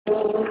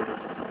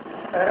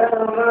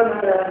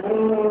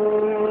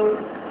العالمين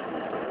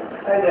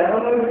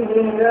الحمد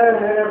لله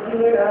رب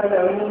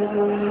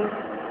العالمين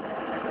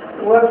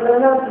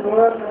والصلاة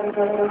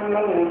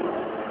والسلام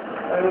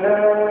على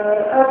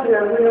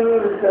أشرف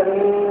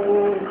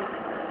المرسلين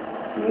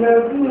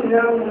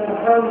نبينا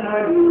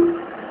محمد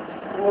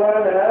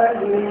وعلى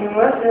آله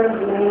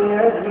وصحبه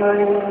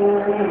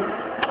أجمعين.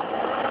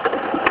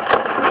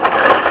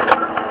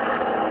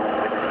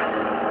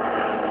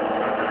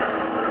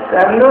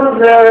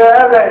 تنور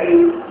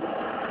أبدي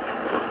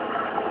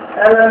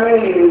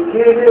ألمي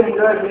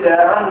كيدن قبل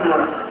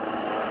أمة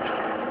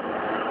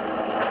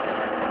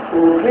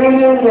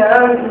وكيدن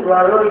يأتي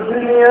بارو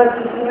الدنيا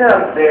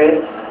تتنافى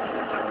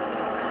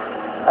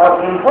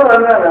أكون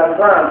فرنا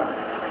لبان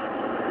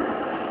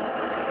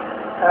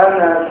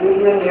أنا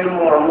كيدن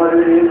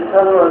محمد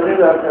صلى الله عليه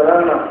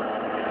وسلم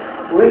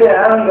ولي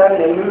أنغا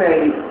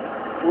نمي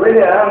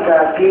ولي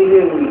أنغا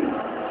كيدن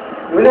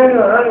ولن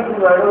أنت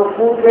بارو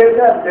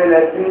كوكيتا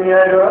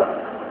بلاتينيالو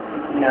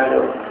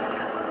تتنالو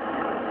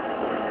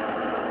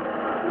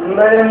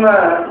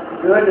مرما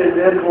دول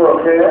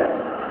الزبوكة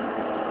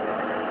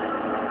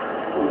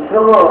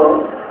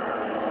وصبو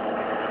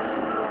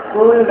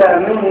كل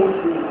من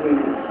يشيكي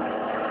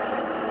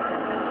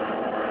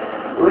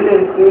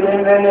ولسكين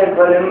من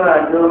فرما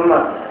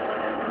دوما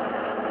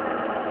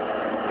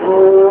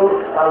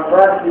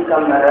وأباسي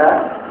كمارا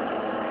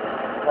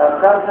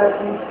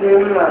كاكاسي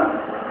كيما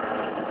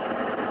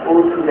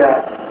وكلا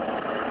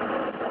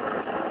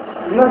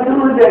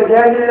مسؤول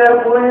دجالي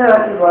لكونا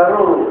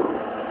تبارو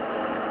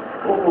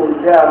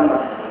وقدامه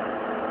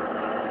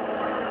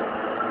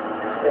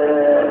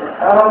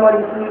أحمد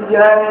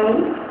تediane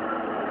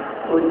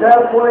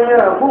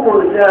وتاكونا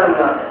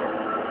وقدامه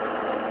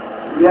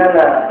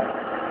يلا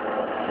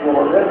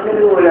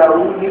مغتسل ولا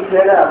ودي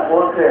كلا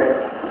قوته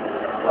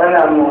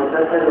ولا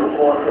مغتسل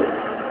قوته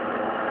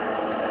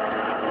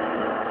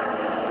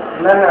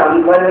من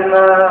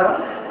أمبلنا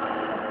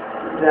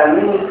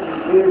زمين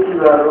سيسير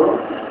بارو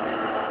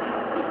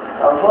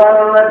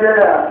أفضل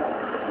مجرى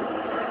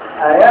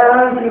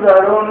أيام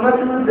كبارون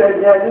مسؤول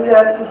دجالية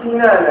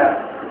تتنالا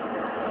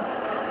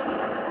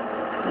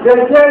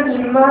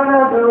دجالي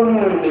مانا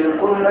برومون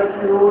يكون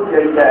مسؤول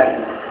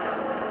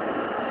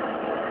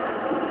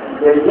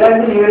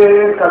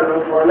دجالي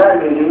كالرفولا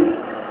لي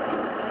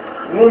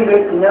من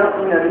بيتنا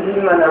كنا به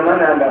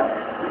منا لا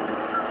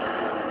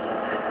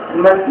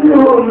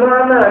مسؤول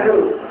مانا له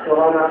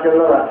سوانا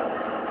كلا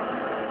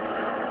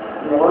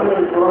نقول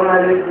سوانا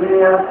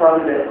للدنيا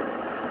فاندة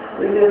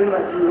إلى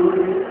المسؤول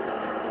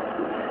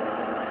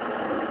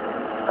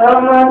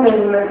أما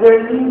من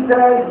مجلس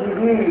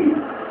جبريل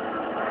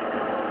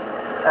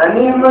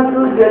أني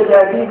مسؤول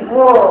دجالي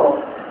فو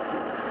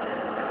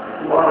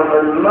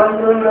محمد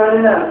من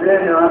لنا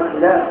بين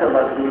أخلاق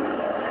سبتي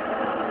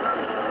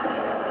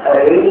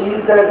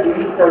أي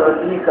تجري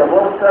سبتي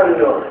كبوسر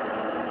له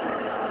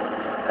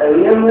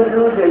أي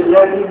مسؤول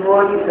دجالي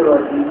فو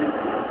سبتي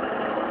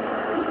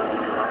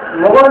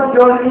مغد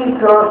جوني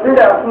سوسر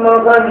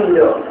أسمعني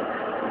له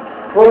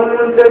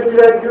فون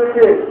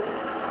دجالي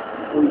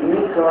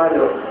وجميع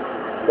سوالو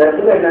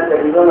لكن أنا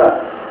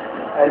تقريبا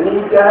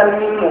أني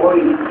جاهل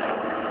مغوي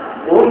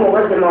هو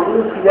مغد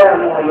مغلوب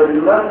إلى محمد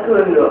ما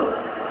كله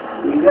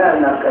إلى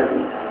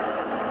ناكلي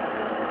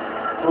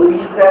هو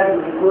يحتاج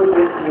يكون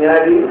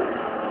تسمياري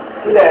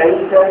إلى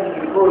يحتاج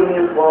يكون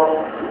يبغى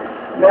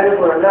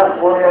نرجع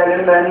نقول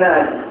لما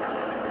نال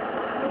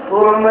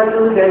هو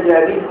مسؤول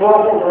دجالي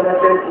فوق هنا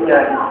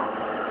تسمياري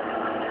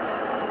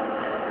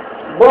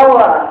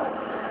بوا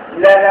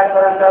لا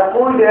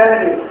فرنسا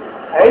يعني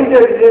أيضا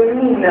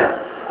الجميع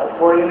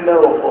أقول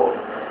له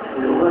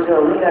الوسط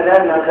من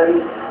الآن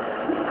نكري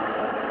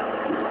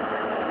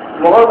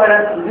مغامرة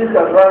تجيك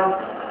أفهم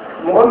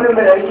مغامرة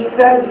ملايين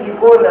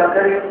يكون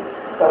نكري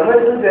كما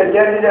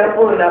تدجال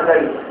يكون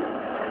نكري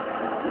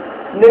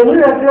نقول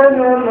أكثر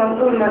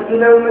منظور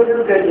مثلا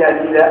مثل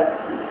دجال لا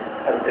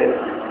أكثر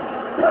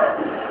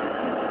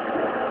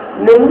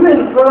نقول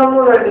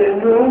الفرامورة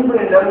لأنهم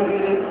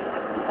بنامجري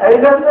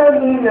أيضا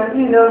من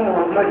نبينا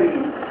محمد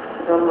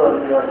صلى الله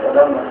عليه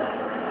وسلم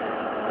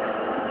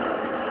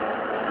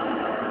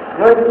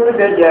مسؤول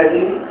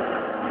دجالي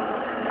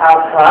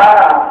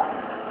أفا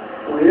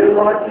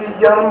ويغطي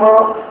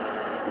جنبه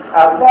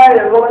أفا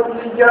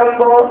يغطي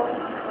جنبه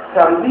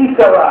سمبي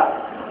سبا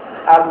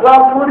أفا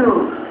فلو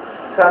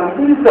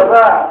سمبي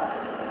سبا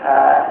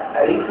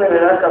أعيش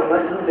لك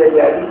مسؤول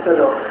دجالي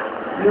سلو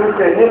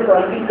يمكن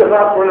سمبي سبا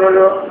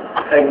قلولو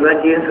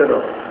أيمتين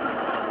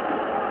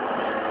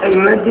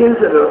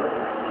سلو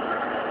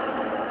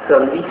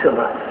سمبي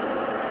سبا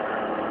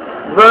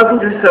بابو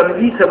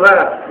سمبي سبا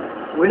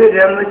ولد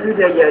مسؤول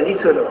دجالي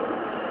سلو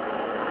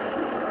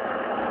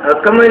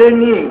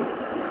أكملني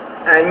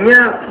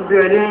أنيا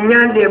فبرنيا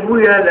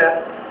دبويالا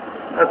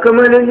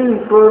أكملني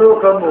فورو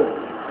كبو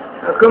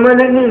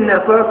أكملني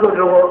نفاق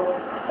رو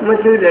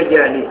مسؤول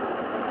دجالي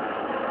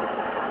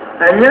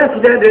أنيا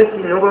كذا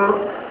دسينو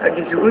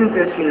أدسون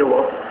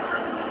تسينو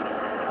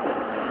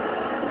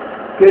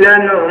كلا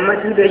نو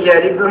مسؤول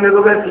دجالي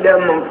بمجبر كلا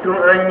مفتون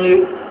أني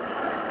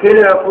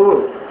كلا أقول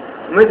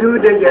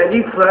مسود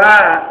جالي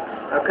فا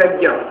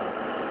أكجم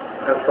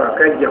أفا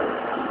أكجم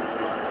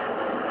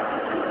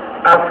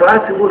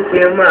أفا سبو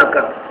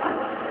سيماكا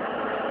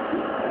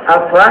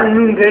أفا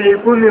ننجلي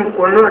كمين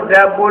كنو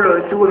دابولو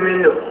سبو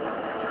منو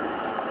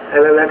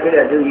هذا لا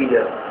كده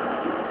دويدا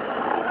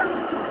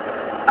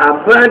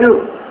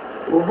أبادو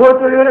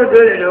وبوتو يورو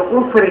دولي لو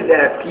كفر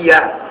داكيا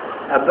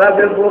أبا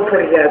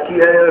بفر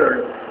داكيا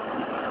يورو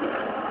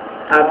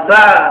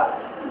أبا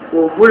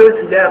وبولو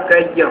سدا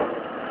كجم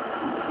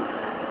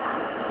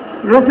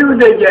مسود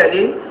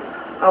جالي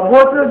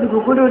أبوتو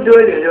دكوكو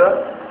دولي لو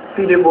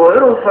في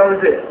البورو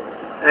فانسي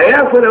أيا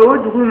فلو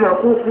دكو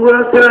مكو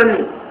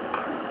كواساني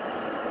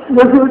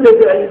مسود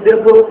جالي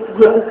دبو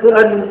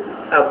كواساني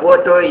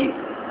أبوتو يي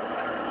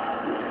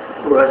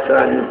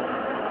كواساني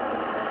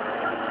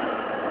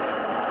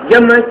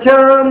jama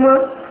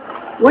chama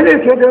wale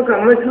ke doka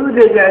masu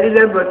da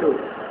jarilan bato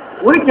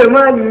wai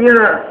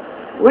jama'a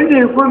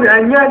wanda ko mi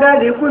anya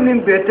da ko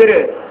min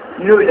betere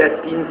no da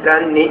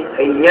tintan ne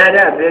anya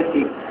da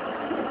beti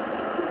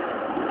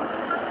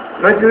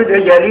masu da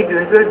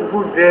jaridun to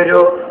ku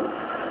bero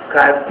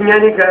ka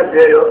tinyani ka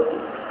bero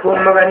ko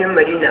maganin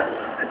madina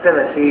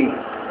atana sai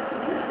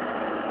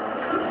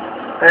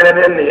ana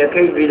ban me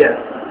kai bida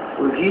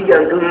uji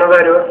jantun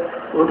magaro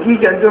uji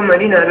jantun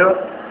madina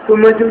ro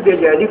kuma su da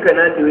jadi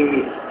kana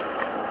duwe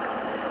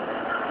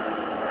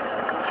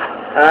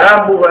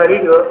a buhari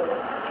do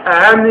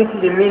a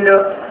musulmi do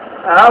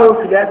a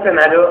wasu da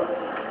kana do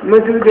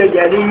musu da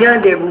jadi nya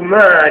da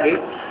bumari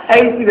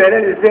ai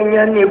sigara da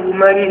sanya ne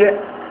bumari da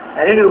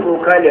ale da ko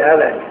kale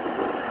ala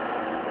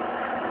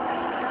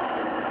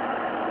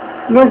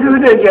musu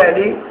da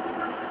jadi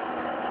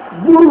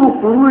buru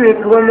kuru e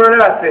ko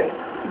marafe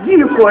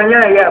ji ko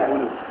nya ya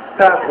bulu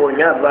ta ko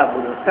nya ba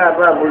bulu ta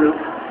ba bulu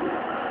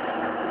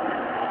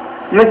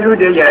مسود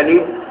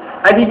جالي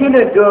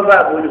أدينا دوبا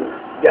بلو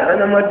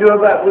جهنم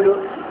دوبا بلو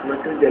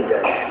مسود جالي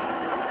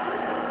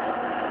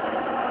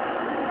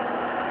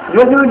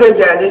مسود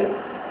جالي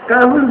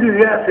كامل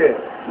بيافه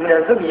من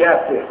أصل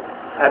بيافه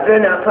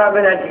أبنا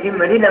فابنا تجي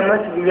مدينة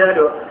مسجد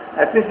يادو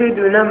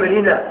أتسيدنا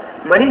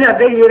مدينة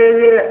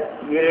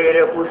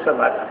بيرة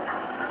كوسبالا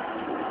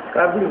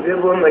كابل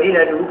بيبو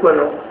مدينة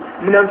دوكونا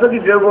من أصل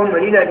بيبو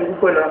مدينة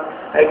دوكونا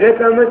أجا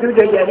كامسود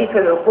جالي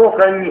كذا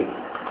فوقاني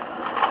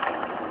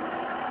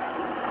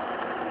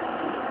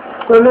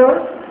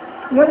kono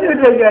masu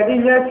da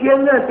jadi ya ciyar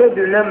na ta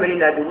duna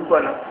madina da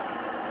kono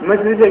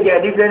masu da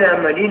jadi gana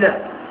madina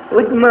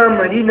utma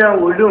madina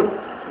wulun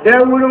da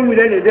wulun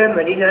wula da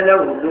madina la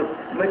wulun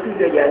masu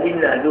da jadi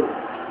na lo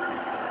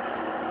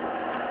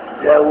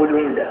da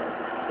wulun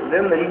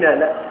da madina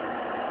la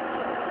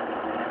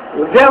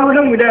da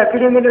wulun wula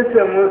kire da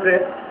su musa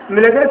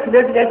milaga su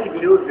da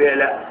cikin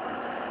bela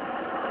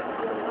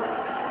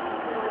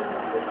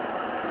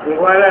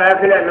wala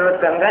akila no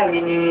tanga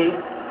ni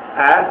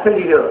a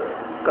asalido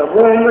ka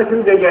bo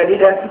masu da jadi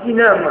da fiti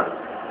nama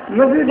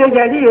masu da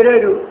jadi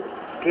redo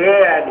ke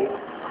yade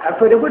a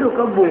fada gudu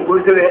kan bungo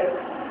zube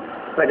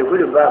fada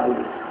gudu babu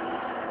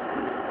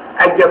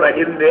ajaba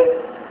dimbe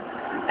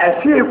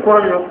a shi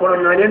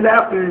kono ne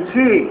da kun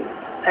shi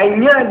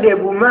anya de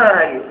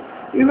bumari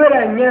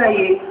ibara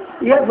nyaye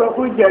ya ba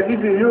ku jadi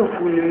binu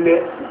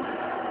funle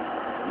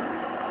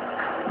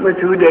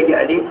masu da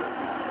jadi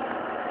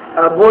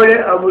abore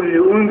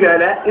abul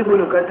ungala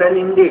ibnu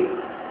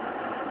kataninde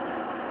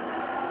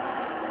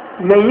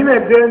nayi me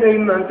bene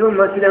imanto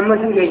masila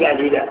masile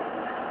yalida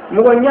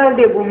mugo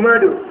nyande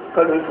bumado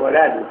kalun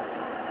folado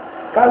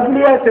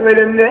kabliya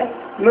sebelenne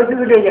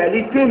masile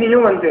yali teni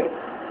yonde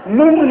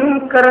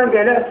mumunun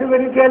karangela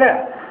sebelkela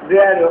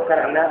beado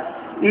karana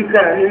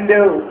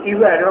ikaranindo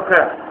ibado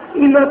kara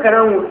ima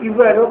karangu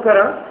ibado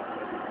kara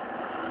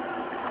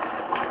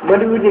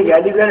madude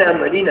yali gana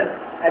madina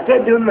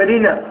atadu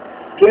madina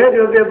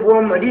kedo be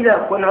bo madina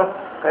kono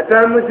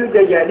kata musu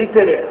da yali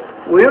tele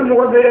woyo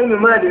mugo bere mi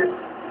made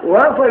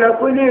وافل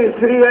كل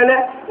سريالة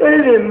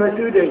إلا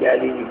مسود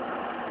جالي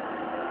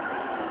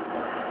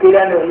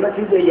كلا نو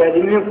مسود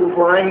جالي من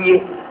كفوانية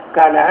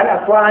كلا على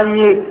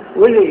فوانية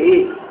ولا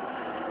إيه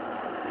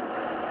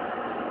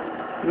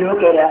نو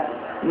كلا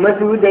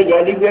مسود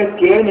جالي بس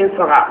كين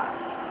فقع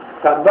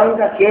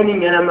كبانك كين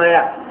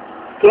ينامايا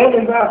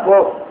كين بافو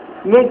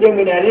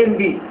نجمن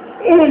علمبي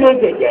إلا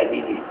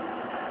جالي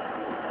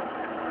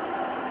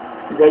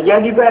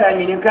جالي بارا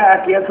منك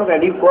أكيا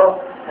فقاليكو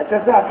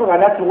أتسا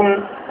فقالا تقول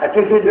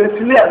أتسا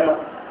دوسليما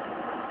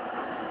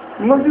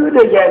مسود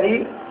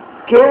جالي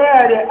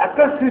كيالي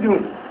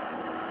أكسدون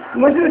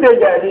مسود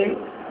جالي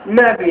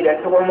نابيلا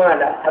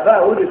تقومالا أبا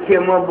أولو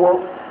سيمبو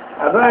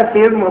أبا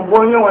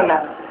سيمبو يوانا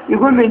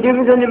يقول من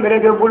دمزاني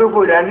مرقى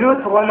بلوكو لأنو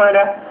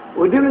تقومالا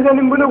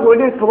ودمزاني بلوكو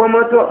لي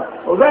تقوماتو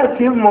أبا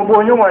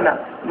سيمبو يوانا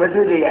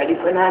مسود جالي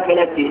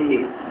فناكلا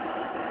تيني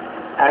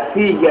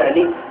أسي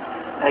جالي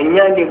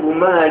أنيالي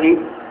بمالي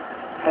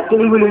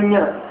أتنبلو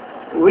نيا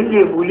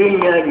wanda bule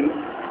nyari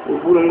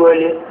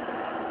uburungole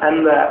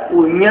amba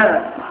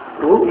unya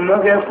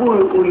umake fu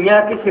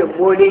unya kise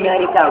bole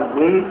nyari ta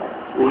gun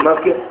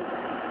umake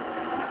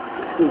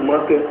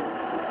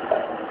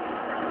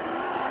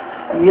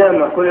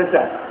nyama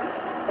kulasa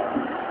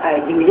a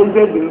jirgin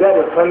da dinga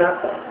da fana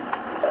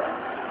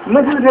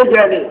mutu da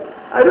jale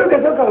a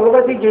lokacin ka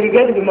lokacin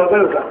jirgin da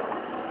magaruka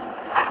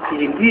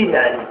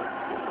filipina ne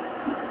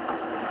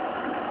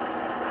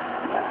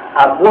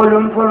a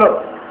bolon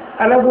folo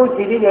alabo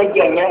tili da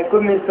janya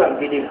ikomin son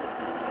fili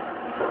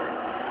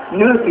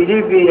nu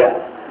filipina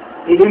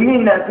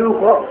ilimin na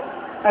tuko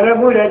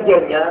alabo da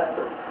janya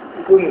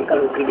ikomin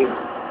kalokili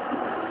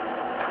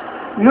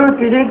nu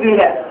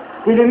filipina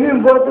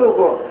ilimin boto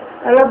ko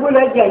alabo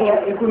da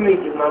janya ikomin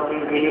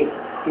jimakungili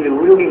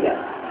iliwulugila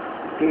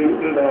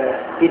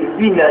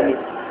filipina ne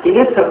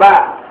ili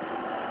saba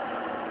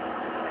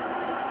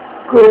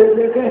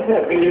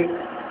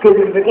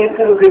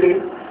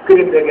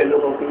كلم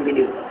لغة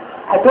كنجلي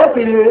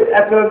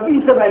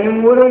أتوفي سبع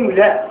نمورهم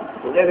لا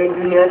ولا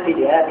الدنيا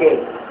تلها كيف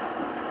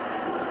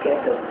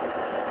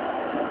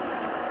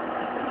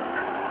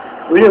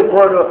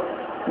ويقولوا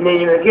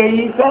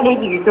نيمكي سالي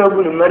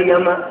تجتوبون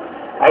مريم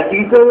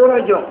أجتوب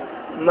رجل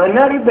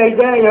مناري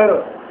بيدا يرو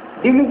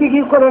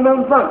دمكي كورونا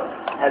فان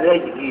هذا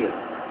جدير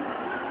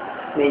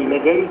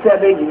نيمكي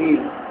سالي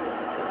جدير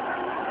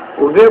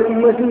وبيكم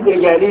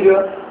مسؤول جاليرو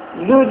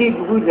لودي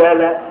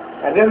بوزالا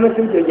هذا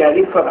مسؤول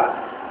جالي فقط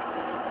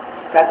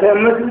كذا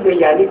مسؤول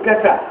جالي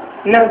كذا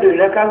نبدو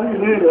نكابي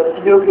نلو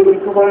تجوكي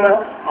تقوما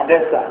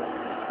هذا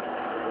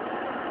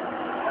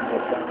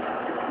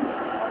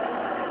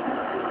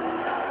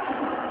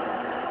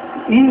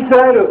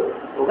إنسانو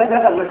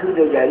وكذا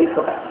مسؤول جالي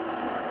فقط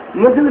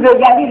مسؤول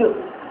جالي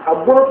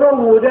أبوته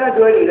ودا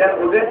دولي لا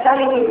ودا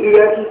ثاني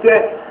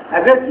يأتي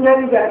هذا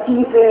ثاني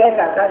يأتي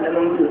كذا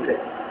نمبر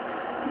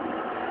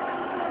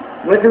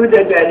مسؤول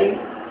جالي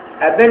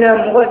أبنا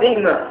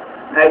مقدمة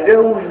هذا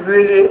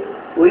وزير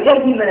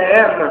ويجي من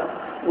أيامه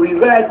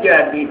ويباجي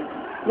به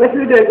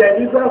مسؤول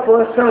جالي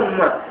فهو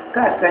سما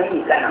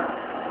كاسني كنا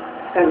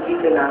كنتي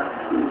كنا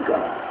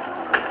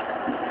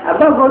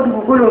أبا قد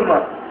بقولوا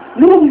ما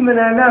نيجي من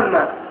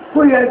أيامه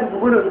هو يجي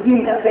بقولوا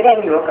دين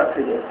كفرني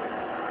وكفرني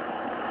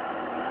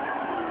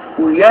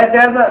ويا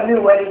دابا من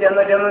والد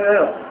ما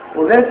دام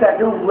وبس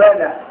أدوب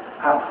ولا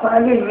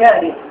أفعل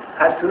يعني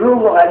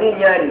أسلوب عليه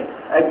يعني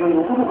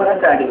أجمل كل كلام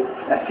عليه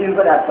أسين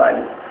بلا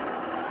أفعل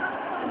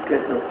كذا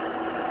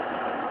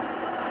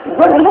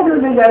وقال هذا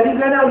اللي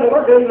جالي أنا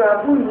مرة ما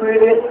أقول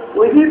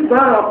ويجيب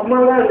بقى ما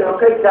لا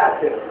كي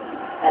تعرف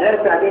أنا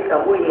تعرف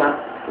أقول ما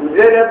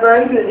وزاد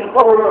بعيد اللي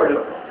قولوا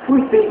له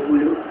فوت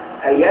يقولوا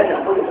أيانا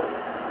قولوا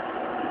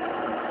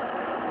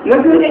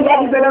نقول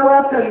جالي بلا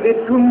وقت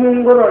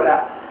بتوم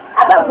مغرولا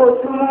أبا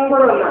بتوم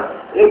مغرولا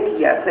إيه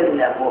يا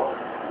سيدنا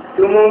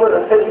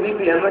tumongoro sali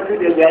bibi ya matu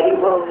da jari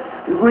ko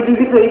gudi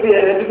bi sai bi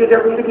da bi da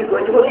kun ki ko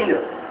ko ilo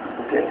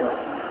keto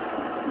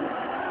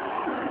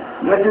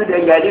matu da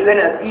jari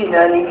gana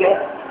fina ni ke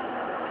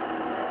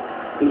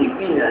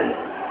fina ni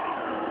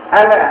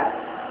ala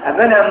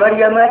abana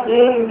maryama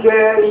din ke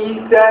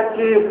isa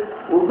ke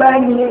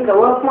ubani ne ka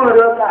wa ko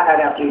ro ka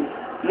haraki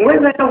mu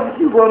ga ta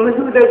fusi go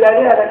matu da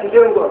jari ara ki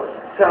jongo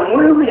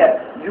samuru ya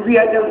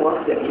jubiya da mu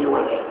da ni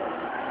wani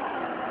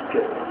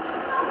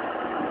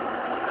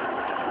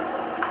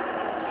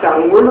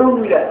sangolo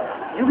wula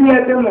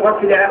jubiya ta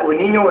mugafila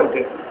wani yawanta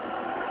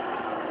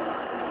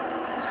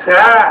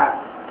sa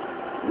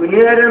wani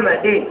yara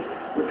made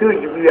mutu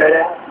jubiya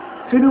la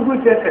sulugu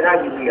ta sana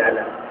jubiya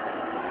la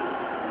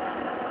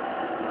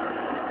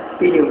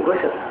ilin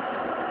kusa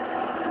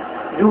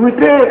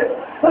jubite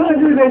kuma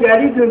jubiya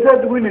jari tun ta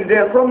dubunin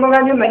da ko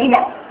maganin marina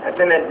a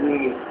tana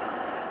duniya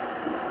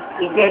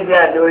ita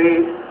da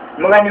doye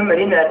maganin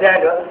marina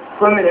da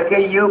ko mai da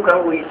kai yau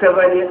kan wuyi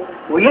sabale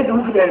wuyi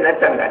dubu da na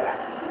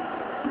tangala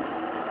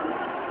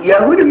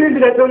yahudu min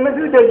da to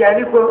masu da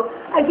jari ko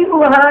a cikin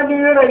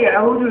wahani yara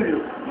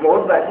yahudu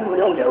mo ba shi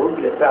wurin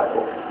yahudu da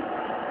sako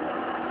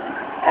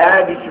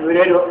a di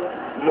shurelo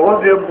mo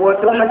be bo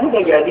to masu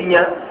da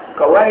jarinya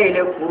kawai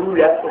ne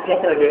kurula ko ta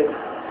da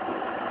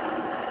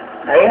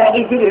ai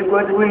hadisi da ko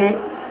duni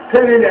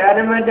sai da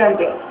adama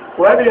dande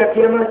ko da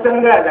ke man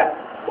sangala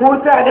ko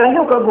ta da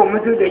ne ko bo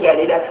masu da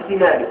jari da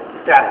fitina da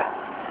ta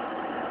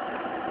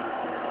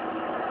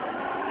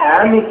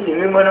a miki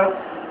min mana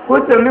ko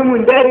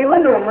min dare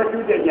wannan matu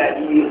da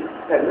jadi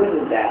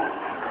mun da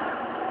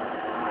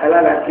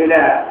alala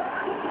kila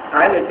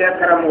ala ta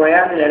karam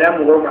waya min la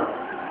mu goma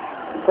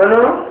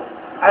kono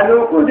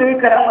alo ko de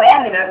karam waya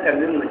min na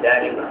mun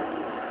dare ba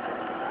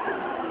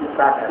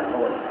ka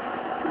karam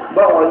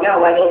ba onya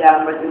wani ya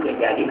matu da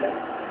jadi ka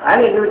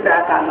ani do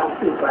ta ka ma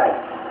su fa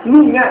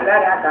ni ya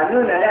da ka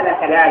no na la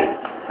kalai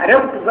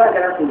arab tu ba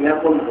kana ku ya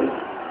ko mu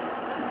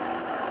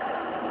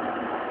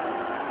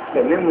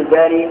mun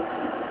dare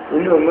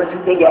ino masu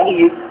da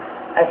yayi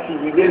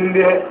asibin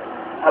be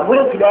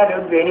abura kida da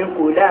bene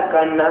ko la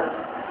kanna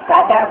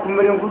ka ta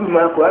kumarin gudu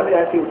ma ko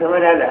abura sai sama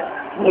dala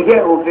ne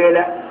ga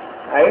obela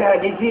ai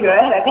hadisi da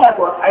ya ta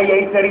ko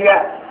ai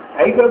tariya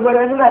ai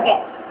gobara ne ka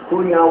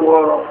ko nya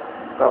woro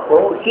ka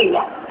ko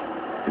sila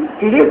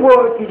tilibo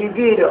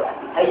tilibido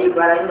ai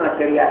bara ma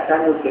tariya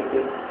sanu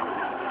kete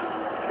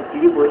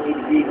tilibo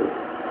tilibido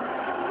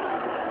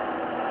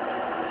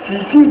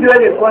titi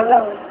dole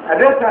kwallon a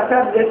bai kasa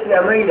da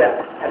islamai da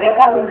a bai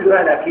kawo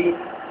zuwa da fi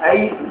a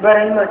yi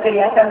bayan matar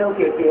ya ta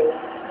nauke ke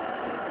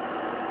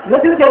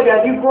mutum da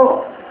gaji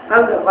ko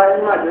an ga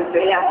bayan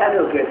matar ya ta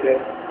nauke ke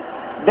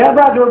da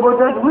ba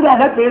dogoto guda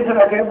na fiye su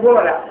kai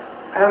gora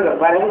an ga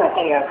bayan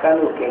matar ya ta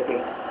nauke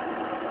ke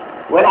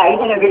wala a yi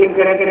daga garin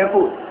gare-gare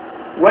ko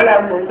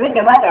wala mun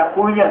da ba da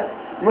kunya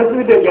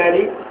mutum da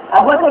jari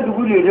a wata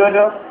dubu ne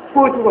dodo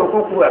ko tuka ko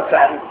kuwa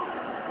sani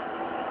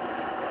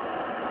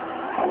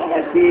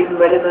sai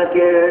malama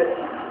ke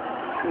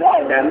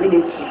da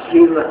mini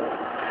shima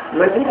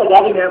mutum da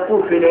jari na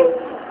kofi ne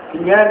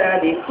nyana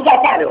ne suka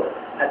taro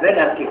a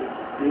zana ke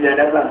nuna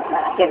da ba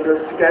ke da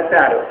suka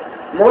taro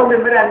mawai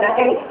mura na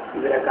kai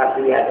ibira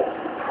kafin ya da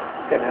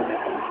kana da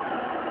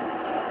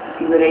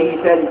ibira yi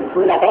sani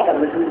ko na kai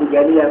kamar sun da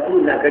jari ya ko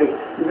na kare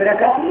ibira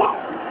kafin ya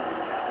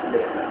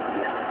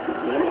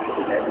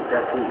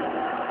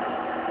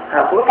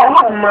aku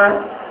kama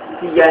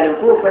tijani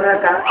ko fana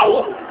ka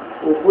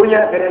ko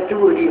ya kare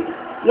turi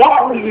ya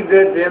wuri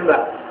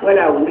bemba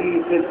wala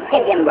wuri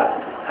bemba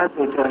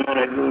hatu tana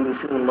rabbi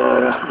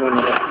bismillahir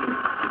rahmanir rahim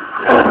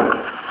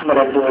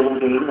maradu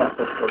alladhina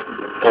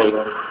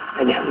tasawwuru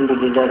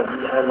alhamdulillahi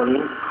rabbil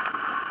alamin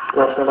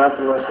wa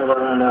salatu wa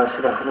salamu ala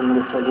ashrafil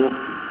mursalin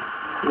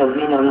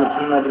nabiyina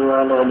muhammad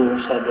wa ala alihi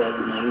wa sahbihi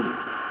ajma'in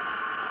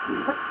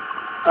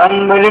an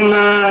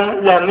balima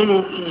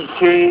lamini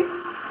sise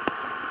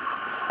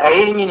a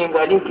yi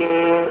ɲininkali kɛ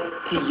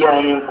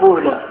tijani ko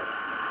la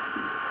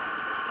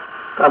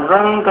ka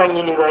ban ka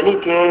ɲininkali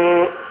kɛ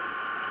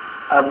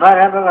a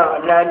baara bɛ ka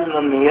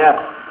lalimamiya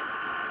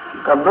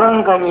ka ban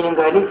ka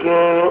ɲininkali kɛ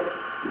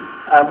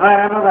a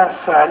baara bɛ ka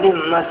sali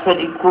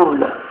masali ko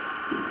la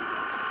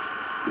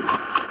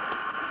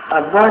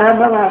a baara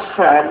bɛ ka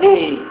sali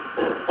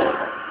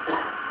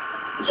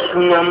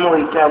sunamo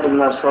itali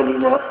masali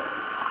la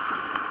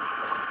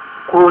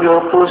ko dɔ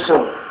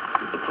kosɔn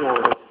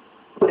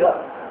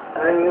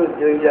an yi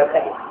doya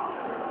kai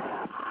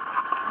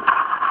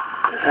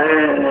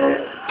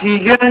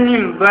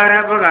tijanin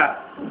barabara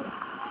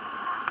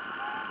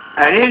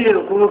alele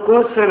ko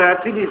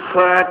salatu di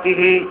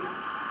fatihi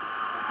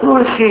ko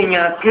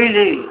sinya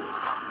kele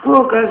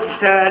ko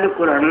kasal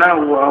qur'ana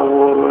wa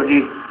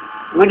worodi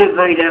wala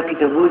bayda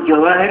kitabu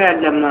jawahir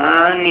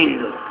al-maani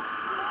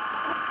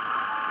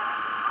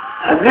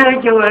abe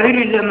jawahir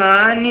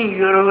al-maani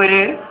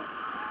yorore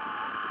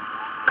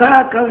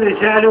ka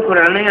misali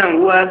Qur'ani yan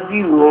wa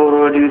bi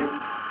worodi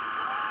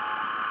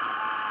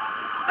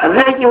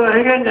azaki wa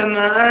hiya da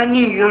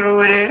maani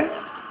yorore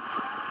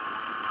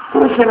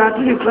ko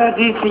salatu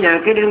fati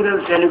siya kedin da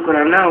misali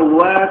Qur'ani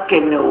wa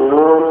ken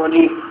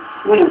worodi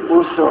wani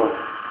kuso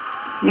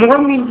mu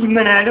min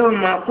jimana da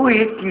ma ko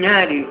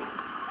yetinyari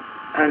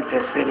an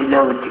tasali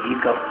lawo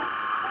tika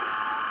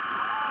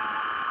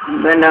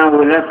bana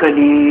wala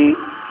kadi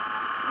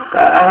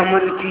ka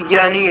ahmad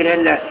tijani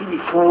ila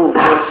sifu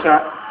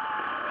kosa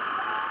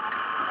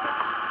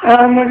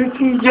amadu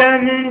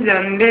tijani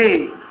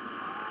zambe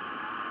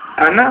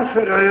ana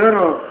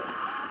fero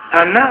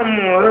ana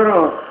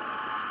moyoro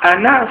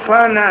ana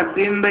fana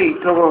bimbe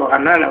togo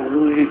ana la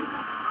wuri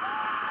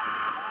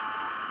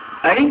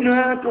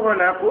aina togo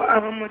la ko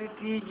amadu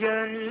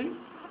tijani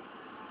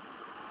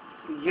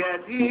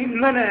jabi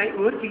mana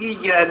woti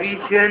jabi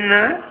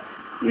senna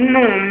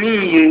no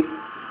miye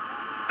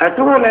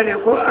atogo la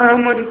ko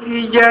amadu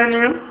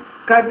tijani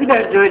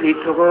kabila dole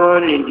togo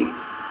ne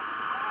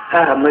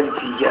Ahmad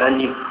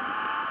Tijani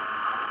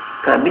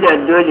kabila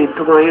dole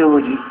tuko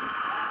yuri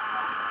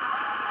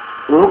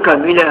o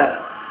kabila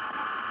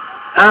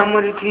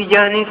Ahmad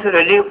Tijani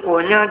sirale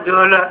konya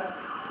dola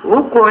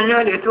o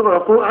konya le tuko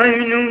ko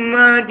ainu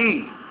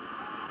madi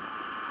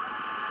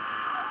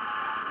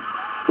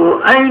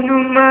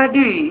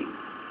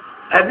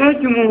abe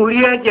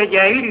jumhuriya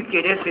jajairi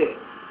kedese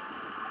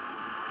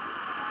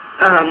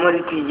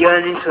Ahmad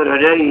Tijani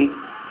sirale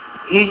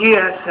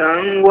hijiya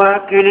san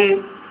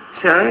wakili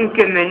san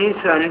kemeni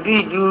san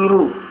bi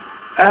duru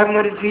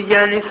Ahmad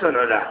Tijani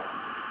solola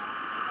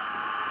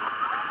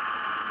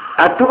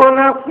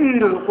atona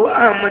kundu ko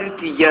Ahmad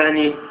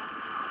Tijani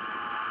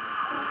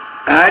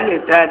ale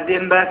ta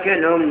demba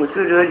kelo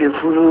musulo le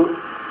furu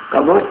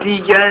kabo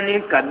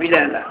Tijani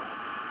kabila la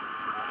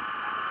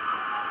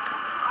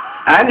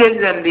ale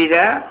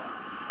zambira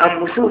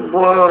amusu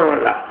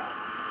borola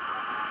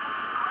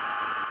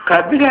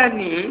kabila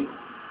ni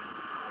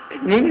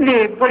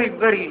nille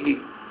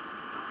bari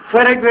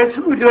faragwe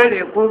su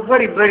dole ko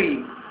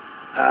bari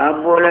a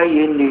bola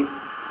yende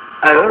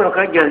a yoro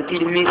ka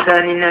jantil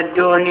misani na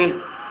doni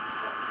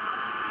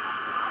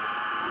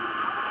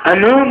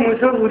ano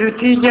muso budu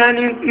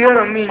Tijani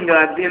yoro min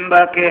da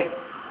bemba ke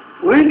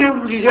wile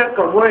budu ja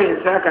ka boye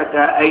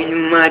sakata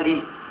ayin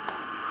madi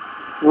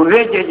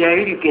wube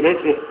jajairi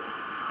kedese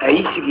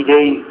ayi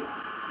sigidai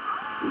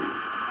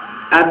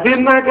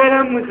abemba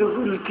gara muso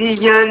budu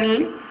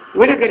Tijani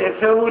wile kada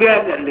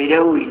saura da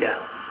da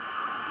wida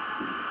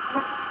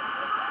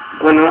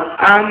kono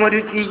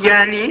Ahmadu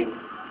Tijani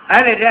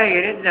ala da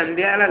yare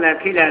dambe ala la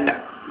kilala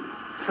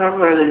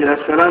sallallahu alaihi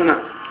wasallam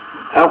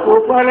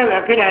ako ala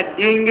la kila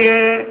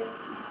dinge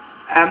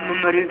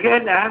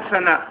مريكا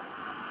حسنا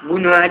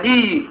بن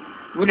علي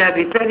بن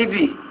أبي طالب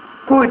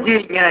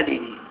كودي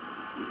نالي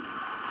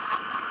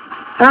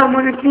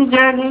أمر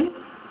تجاني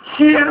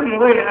شيئا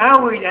مغير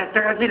أوي لا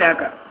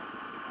تغزلك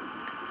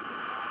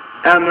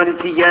أمر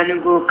تجاني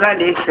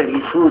قال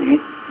سريفولي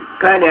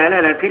قال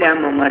على لكل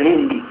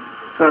مريندي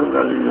صلى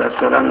الله عليه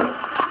وسلم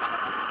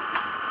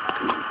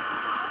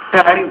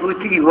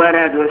تعرفوتي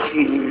وراد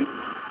وسيلي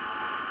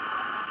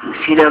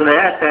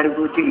وسيلما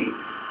تعرفوتي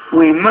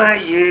وما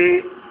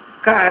ي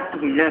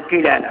كاتبنا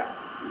كلالا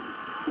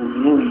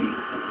وموي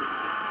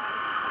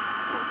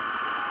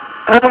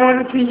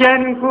أمر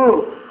تجاني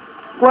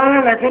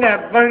وانا كلا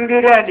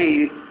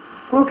بانجرالي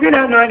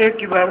وكلا نالي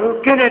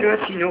كبارو كلا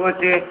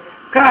دوسينوتي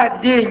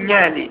كادين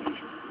يالي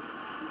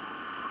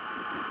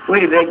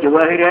ويبقى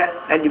جواهر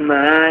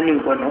المعاني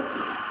كنو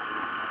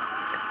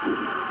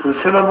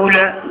وسبب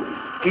لا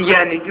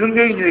تجاني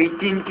جنجي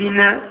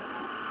يتنتنا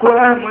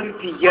كوامل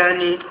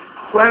تجاني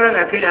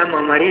وانا كلا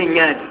ممارين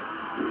يالي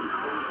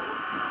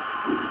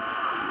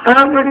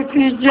أمر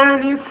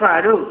تجاني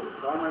فارو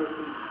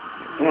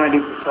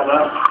وعليكم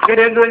السلام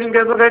كده دولين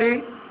كبغري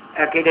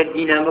أكيد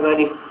الدين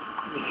بغادي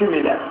بسم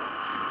الله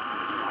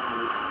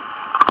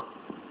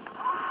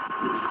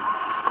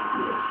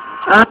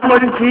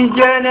أمر في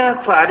جانا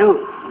فارو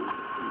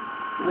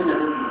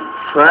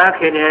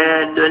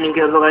فاكدا دونك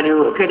بغادي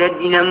وكذا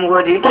الدين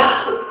بغادي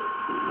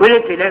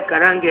ولك لا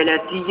كرانجلا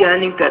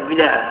تيجاني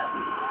كبلا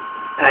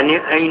أني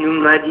أين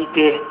ما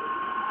ديته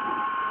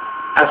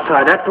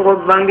أصادت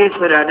ربانجي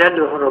سرادا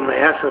لحرم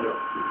ياسلو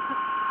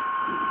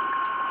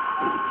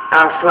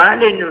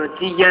أفعلنا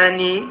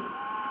تيجاني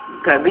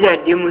kabila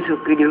de musu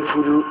kidin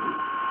furu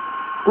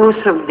ko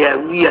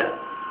saudawiya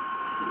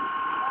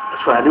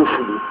faru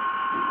furu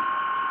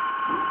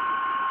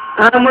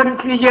Ahmad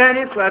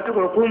Tijani fatu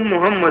ko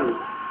Muhammadu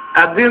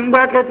abin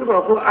baka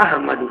ko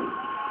Ahmadu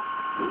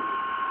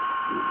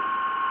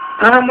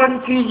Ahmad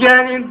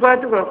Tijani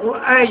fatu ko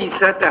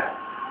Aisata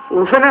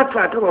ufana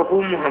fatu ko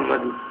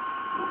Muhammadu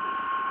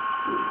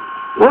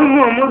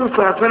Muhammadu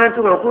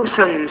fatu ko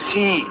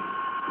Sanusi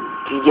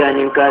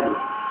Tijani kadu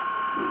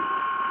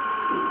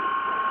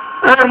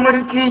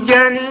Ahmad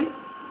Tijani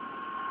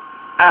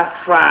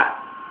afa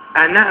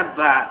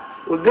anaba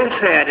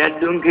ubesa ya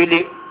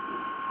dongele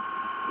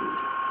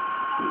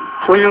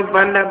foyo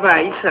banda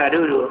ba isa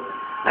dolo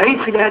ai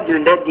fida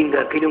jonda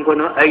dinga kidin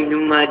kono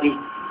ainu madi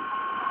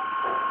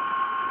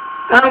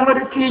Ahmad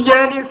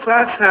Tijani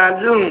fa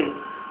salun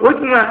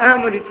utma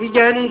Ahmad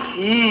Tijani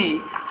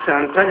si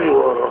santan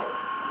woro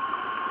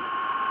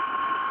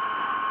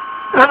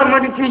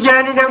Ahmad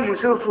Tijani da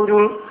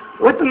musufuru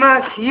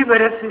وتما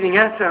سيبرا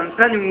سريا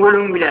سانتان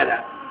ولون بلالا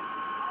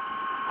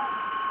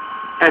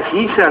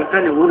أسي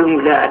سانتان ولون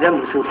بلالا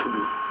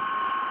مسوفلو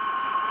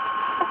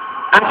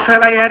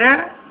أسرا يرى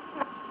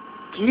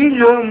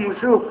كيلو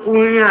مسو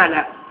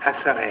كونيالا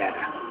أسرا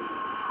يرى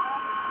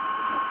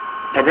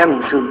هذا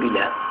مسو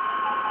بلا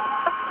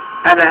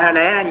هذا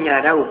هلا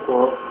يرى وكو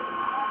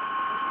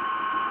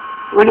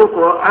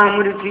ولكو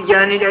أمر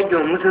تجاني دا جو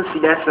مسو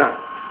سيداسا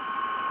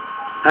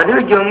هذا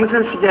جو مسو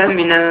سيدا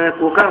منا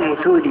كوكا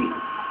مسودي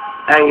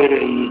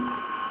ayre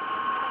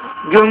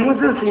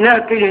jomuso sina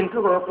kelen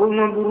to ko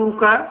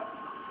maburuka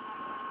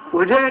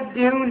wada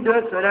dem do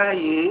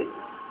saraye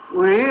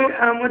we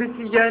Ahmad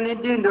Tijani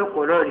din do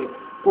kolori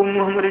ko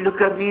Muhammad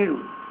Kabiru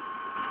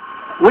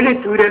wala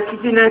tura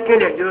fitina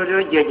kele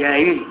do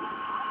jajairi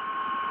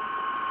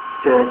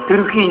ta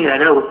turki na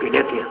rawo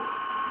kelake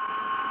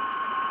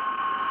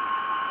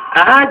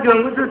a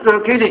jomuso to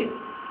kele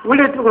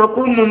wala to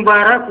ko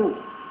mubaraku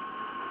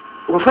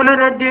وفنا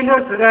ردينا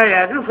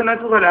سرايا فنا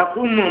تقول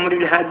أقوم محمد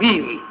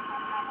الحبيب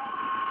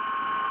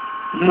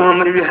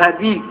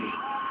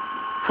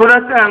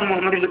فرطا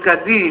محمد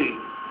الكبير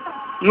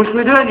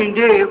مسودان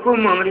دي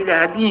يكون محمد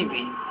الحبيب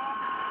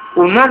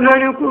ومرنا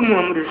يكون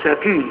محمد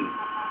السكير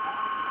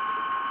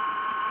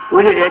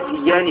ولا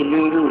تجاني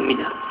نورو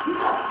منا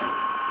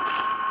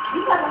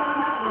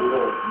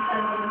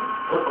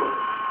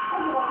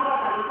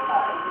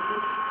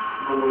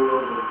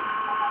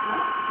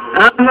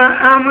أما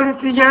أمر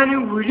تجاني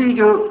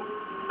وليدو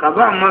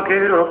كبا ما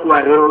كيرو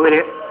كوارو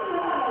وره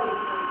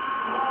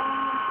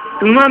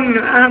ثم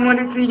أمر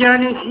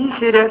تجاني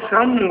سيسير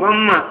سام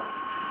وما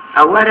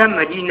أورا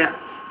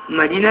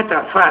مدينة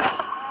فاس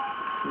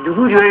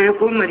دهور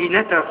يكون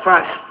مدينة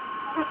فاس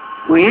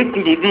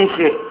ويتلي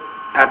بيسه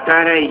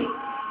أتاراي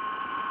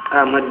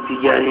أمر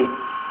تجاني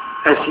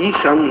أسي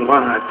سام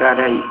وما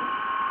أتاراي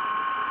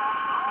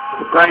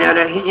وكان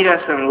على هجرة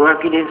سام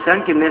واكد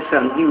سانك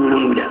مسام دي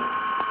ولمودا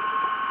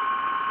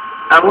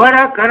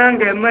awara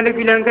karanga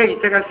malabilanga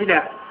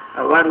itakasida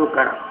awaru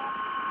kara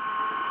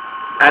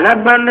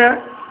alabanda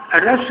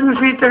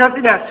arasufi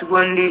itakasida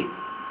sugondi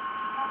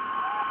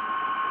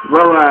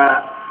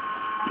bawa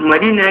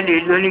madina de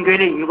loni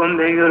gele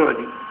yigombe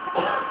yorodi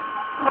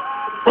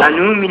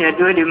anu mina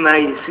dole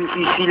mai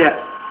sufi sila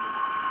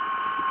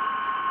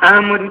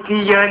Ahmad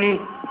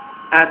Tijani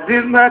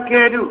abimba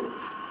kedu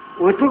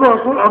utugo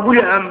ko abul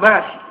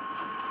ambas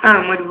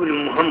Ahmad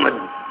bin Muhammad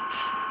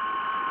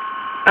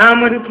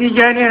amadu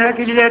tijani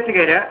hakili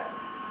tigara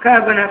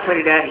ka bana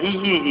farida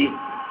hijidi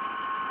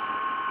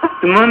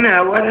tumame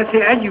awara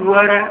se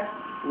ajiwara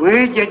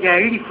we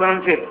jajari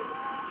fanfe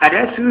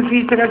ada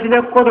sufi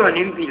trasida kodo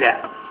nimbila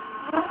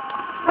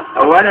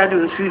awara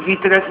do sufi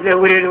trasida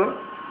wurelo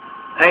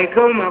ay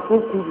kawma ko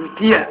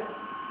kudutia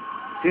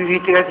sufi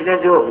trasida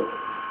zo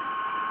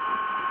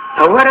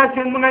awara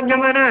se muna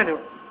jamanado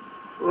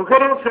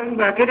ukara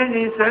sanga kere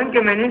ni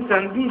sanke meni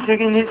sambi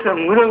segi ni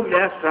samuro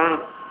la san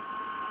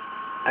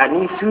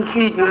ani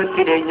sufi do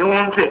tire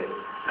nyonfe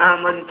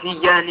amadu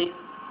tijani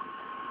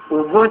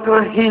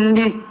uboto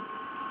hindi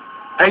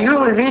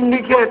ayo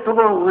hindi ke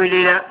tobo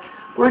welila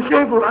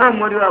usego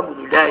amadu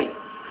abudai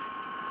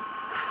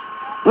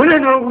wala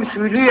no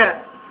usulia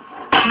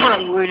ma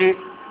wele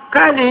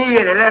kale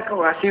yele la ka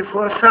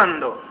wasifo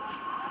sando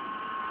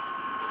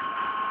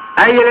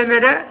ayele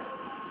meda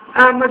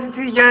amadu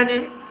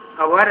tijani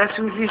awara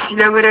sufi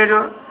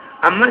silaweredo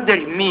amma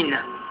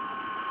dalmina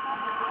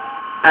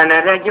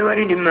ana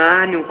rajawari di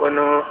maani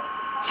kono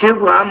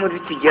sego amadu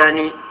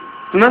tijani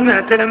mama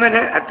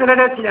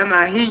atala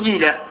tilama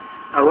hijila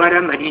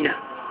awara madina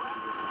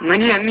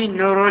mani ami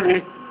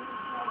norole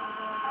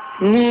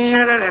ni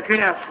ala la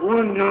kila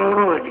fu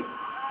norole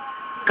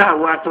ka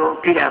wato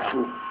kila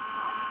fu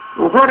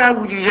ukora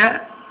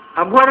bujiya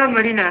abora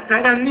madina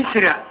tada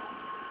misra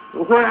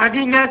ukora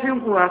adinya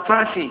sinku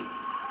afasi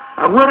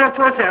abora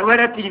tosa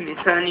awara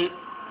tilmisani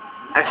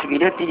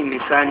asgida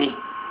tilmisani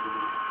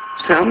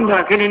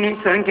samba kelini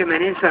sanke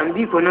mani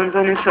sambi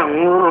kononzoni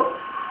sanworo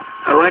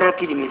awara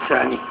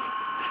tilmisani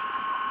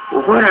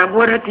ukora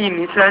abora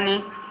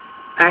tilmisani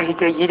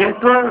ahitajira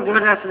to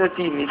dola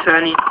sati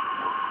misani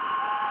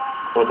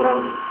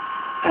odrondo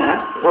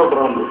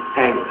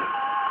aigo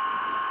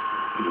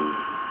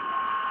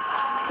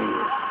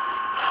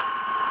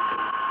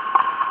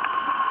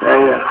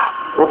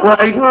uko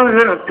aigo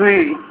hero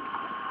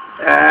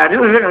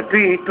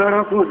tui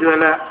toro ku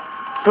dola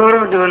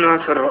toro dono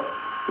soro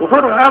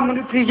ukoro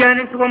amuru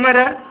tijani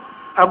tukomara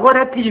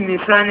abora ti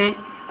misani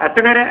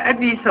atagara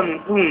abi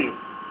samkunu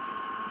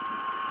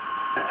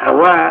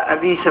awa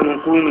abi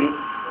samkunu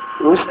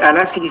us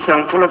ala sigi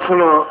sam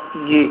folo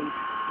je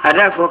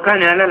ada fo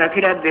kana ala la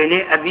kida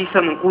bene abi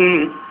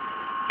samkunu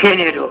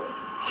kenedo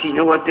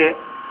sino wote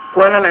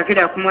ko ala la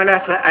kida kuma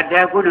la sa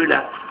ada godula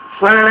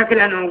ko ala la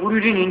kida no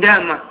gurudi ni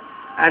ndama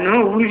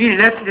ano gurudi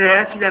lasda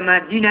ya sida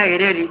madina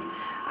yereli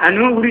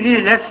ano gurudi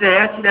lasda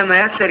ya sida ma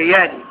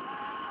yasriyadi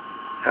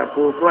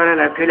ko ala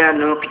la kida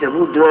no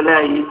kitabu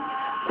dolai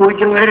ko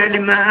jawara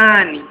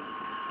limaani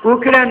ko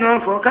kila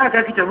no fo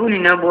kaka kitabu ni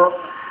nabo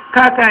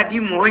kaka di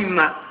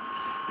moima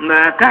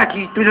ma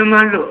kaki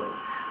tulumalo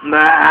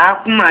ma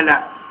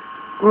akumala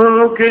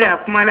ko kila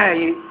akumala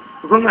yi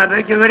ko ma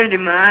ba jawara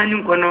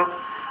limaani kono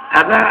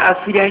aba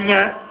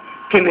afiranya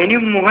kemeni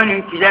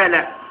muhani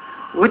tilala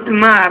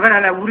utma abara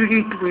la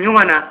wurudi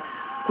tukunywana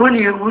ko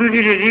ni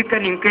wurudi de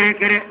kanin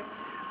kere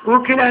ko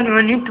kila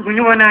no ni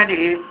tukunywana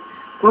de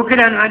ko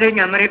kila no ade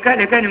nyamerika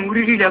de kanin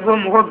wurudi da bo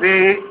mo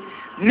be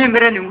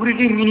nimbre ni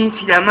wurudi nyini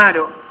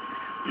sidamado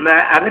ma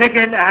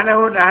abreke la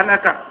halawo da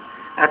halaka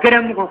akere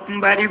mu ko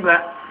kumbari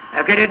ba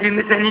akere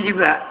dimisani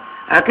diba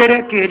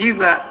akere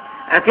keriba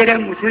akere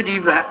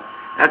musudiba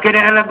akere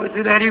ala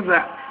butudari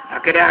ba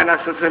akere ala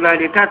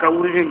sosolali kaka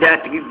wurudi da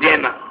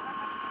tigibema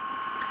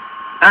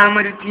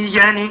amadu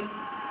tijani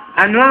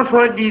anwa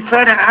fo di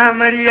fara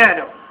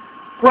amariyado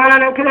ko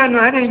ala kila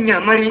no ade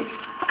nyamari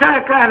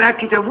kaka ala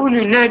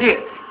kitabuni nade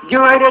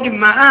jawara di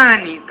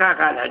maani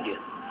kaka ala de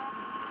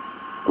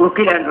ko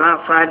kila no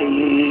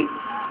faade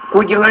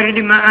ko jawari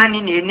di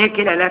maani ne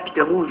kila la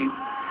kitabuni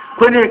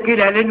ko ne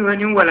kila le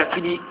woni wala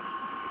fidi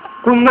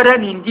ko mara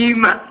ni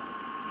ndima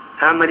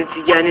amari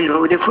tijani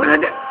no de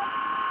forada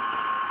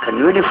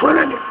anu de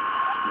forada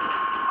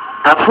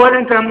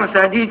aforan ta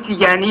masadi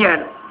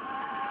tijaniya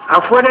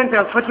aforan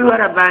ta fatuwa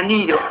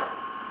rabanido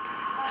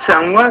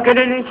sanwa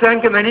kada ni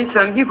sanke mani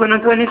sambi kono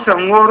to ni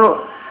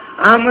sangoro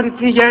amari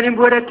tijani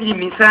bora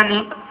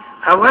timisani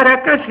awara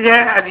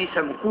kasira abi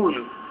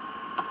samkunu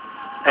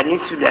ani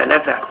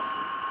sulalata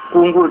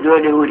kungo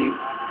dole wuri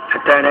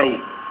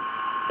atarai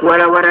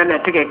wara na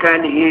take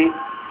kali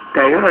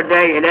ka yoro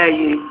da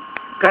ilayi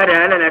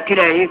kada ala na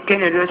kira yi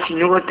kene do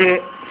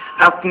sinote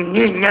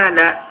akunye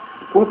nyala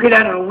ko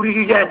kila no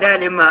wuri ja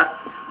dalema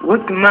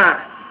wutma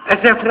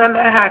asafra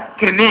laha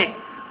keme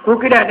ko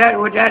kila da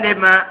o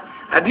dalema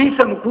abi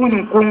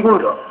samkunu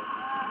kungo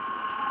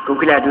ko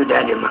kila do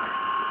dalema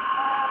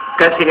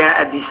kasira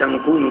abi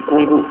samkunu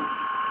kungo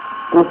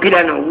ko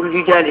kila no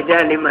wuri ja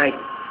dalema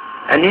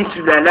ani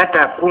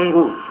sulalata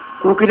kungo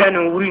ko kila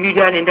no wuri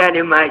ja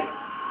dalema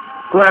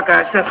ko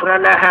aka safra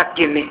la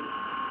hakime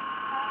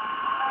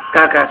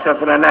kaka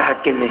safra la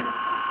hakime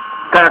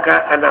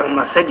kaka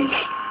allahumma sadi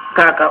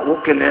kaka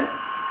ukime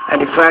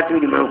alifatu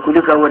liman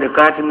kulika wa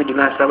likatim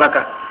lima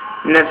sabaka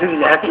nasir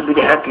al-haqi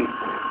bil haqi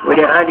wa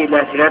la ali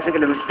la siratika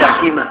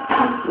al-mustaqima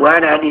wa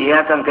ala ali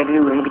ya kan kadri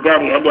wa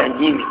mqdari ali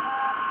anjimi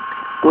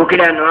ko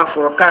kila no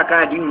afo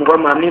kaka di mo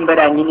ma min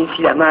bada nyini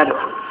sila mado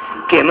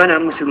ke mana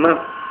musulman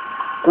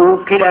ko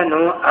kila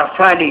no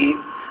afali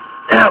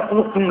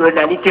kukundo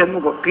dali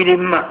temu ko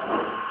kilima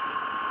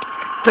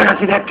tara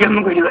sida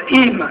temu ko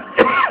ima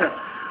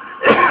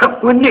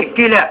kunne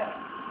kila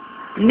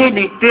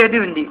nili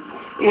tedundi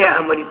ya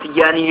amari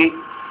tijani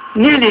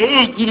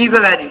nili jiri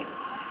bagadi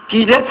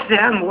kidat se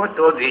am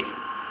woto be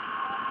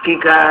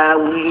kika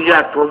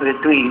wira to be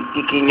to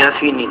ikinya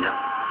finina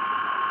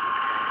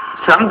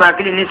samba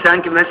kile ni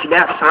sanki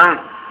masila san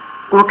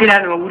ko kila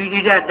no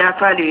wuri da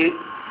fali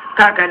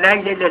kaka la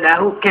ilaha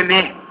illallah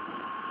keme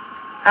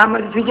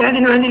amari tijani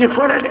no ni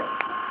forale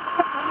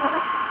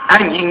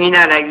anji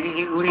ngina la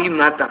wuri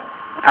mata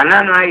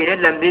anano ayire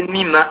lambe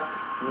mima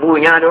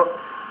bunyado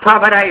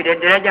fabara ide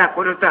daraja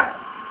kuruta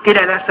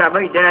kila la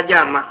sabai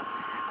daraja ma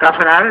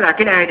kafara la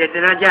kila ide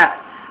daraja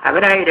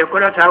abara ide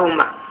kuruta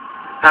umma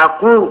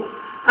aku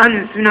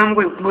an sunan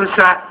go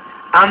kusa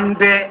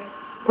ambe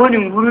koni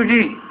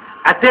wurudi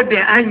atabe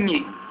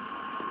anyi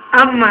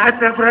amma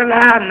asafra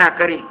la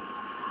nakari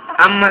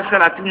amma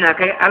salatu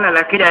nakai ala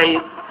la kila yi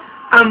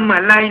amma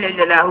la ilaha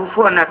illallah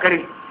fo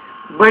nakari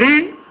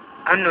bari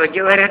anno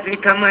jawarati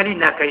kamali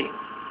nakai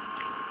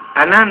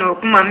anano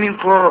kuma min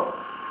fo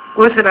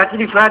ko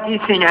salati fati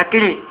senya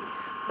kiri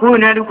ko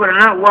na du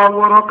qur'ana wa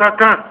woro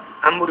kaka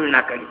amuru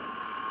nakali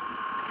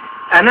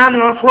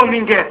anano fo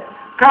minge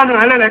kanu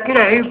ala la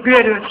kira e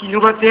bedo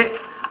sinugote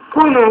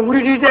ko no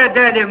wuri da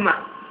dade ma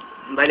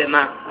bale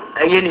ma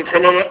ayeni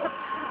felele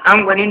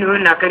an goni no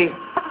nakari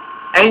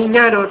ay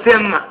nyaado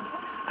femma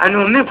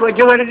ano mi fo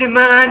jawari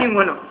mani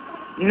ngono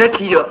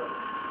natiyo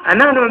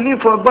anano mi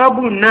fo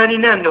babu nani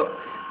nando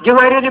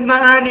jawari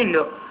mani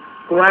ndo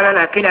ko ala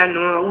la kira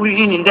no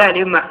wuri ni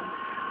dade ma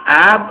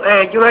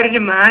jawari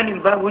maani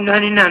babu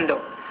nani nando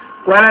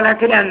wala la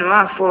kila no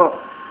afo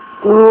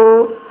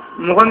ko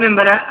mugomme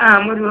bara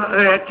amuru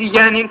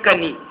tijani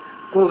kani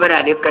ko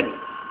bara de kani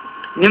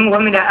ni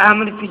mugomme da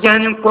amuru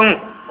tijani ko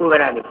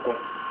bara de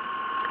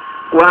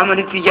ko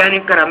amuru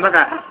tijani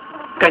karambaka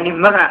kani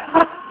maga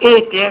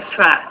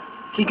tefa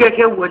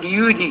kike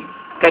wadi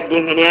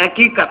kadengene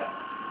hakika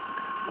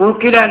ko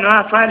kila no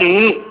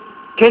afale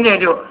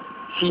kenedo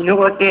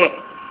sinogote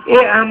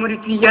amuru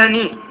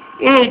tijani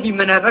di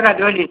mana baka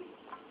dole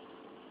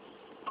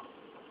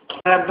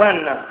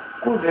abanna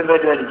ku be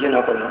dole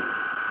jina kono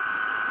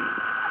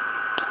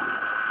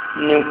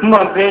ni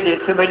kuma be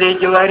sebele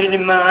jawari ni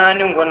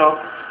maani ngono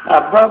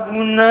ababu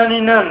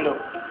nani nando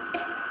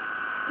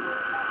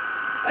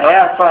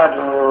aya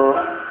fado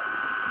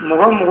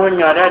mugo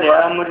nyara de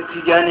amuri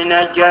tijani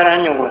na jara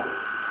nyugo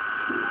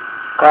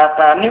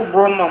kata ni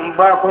boma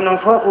mba kono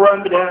foku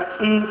ambida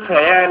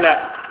sayala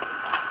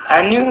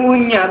ani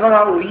unya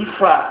ba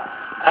uifa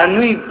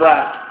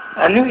anuiba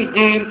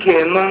anuide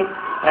keman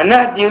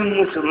anade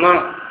musulman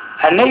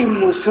anai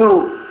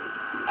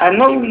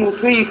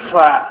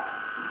musifa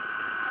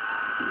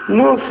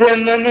no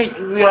fenna ne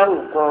juya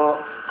ko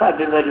ka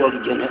de bari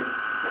aljana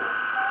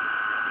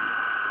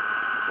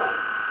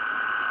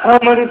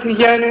amari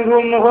tijani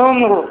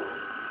romo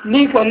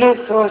ni kane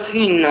so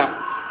sinna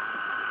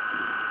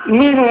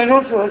ni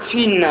no so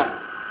sinna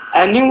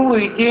ani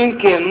uide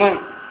keman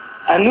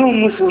anu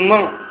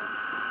musulman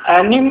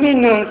ani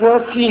mino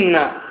so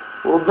sinna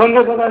o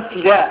bange baba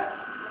sida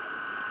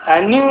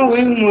ani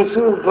wi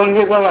musu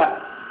bange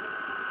baba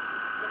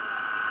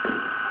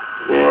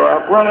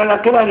akwana la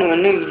kila no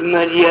ne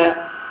maria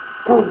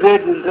ku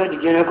bedu ndo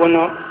dijene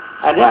kono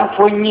ada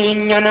fonyi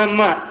nyana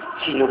ma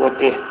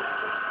sinogote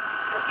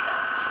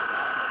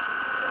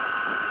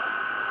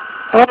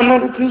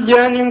amadu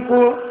tijani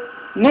ko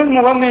ne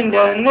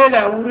muhamenda ne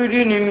la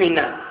urudi ni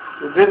mina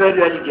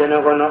bebedu dijene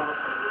kono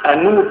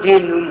anu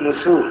dinu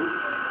musu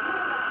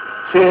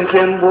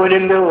sen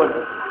bolembe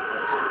wodo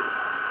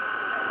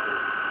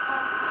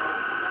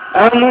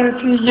amul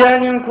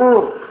tijani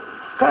ko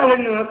kala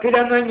no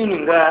kida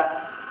manyininga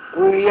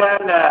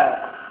kuyala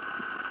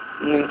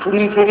nin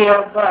funi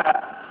seriya ba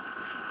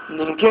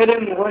nin kede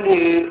mo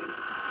wole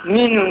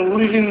minu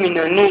wuri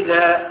mina ne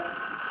da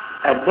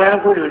adda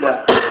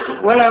gulula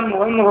wala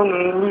mo no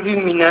wuri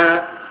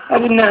mina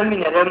adina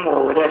mina da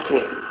mo wala se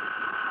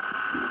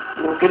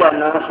ko kida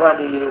na fa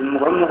de mo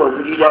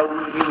wuri da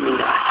wuri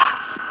mina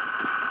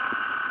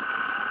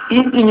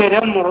intinya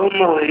da mo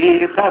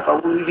ka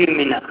wuri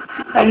mina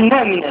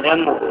anna mina da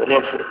mo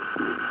refe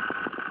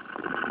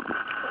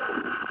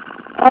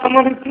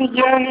amari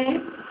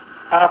tijani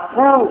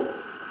aku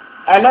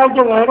ala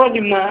jawara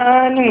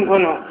maani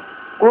ngono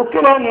ko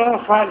kila no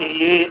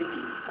fali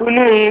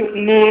kune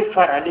ne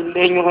farali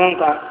be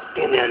nyonga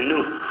tenanu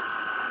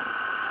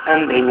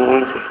ambe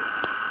nyonse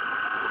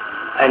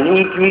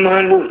ani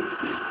jumanu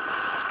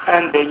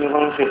ambe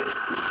nyonse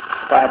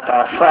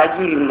pata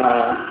faji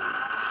ma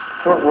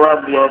fwa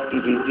biya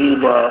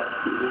tibila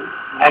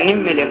ani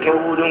meleke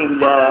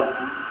wulungula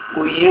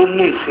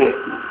uyene se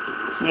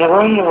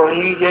mo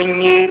ni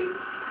janye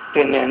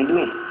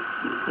tenandu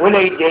wala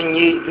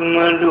janye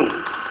jumandu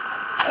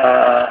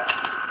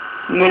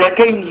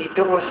meleke ni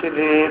to se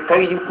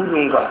kai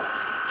kulunga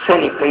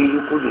sani kai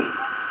kulun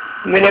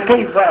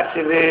meleke ba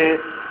se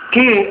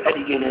ke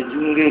adigena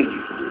jungeji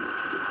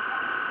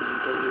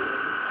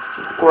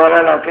ko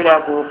ala la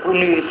kira ko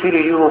kuni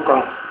siri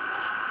yoka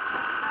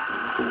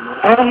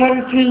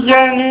أمر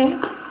تيجاني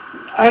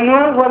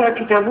أنواع ولا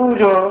كتابه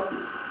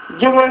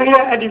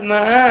جمهورية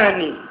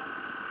المعاني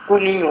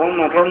كوني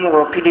هم كانوا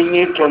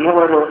وكليني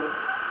كمارا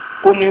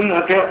كوني هم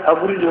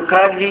كأبو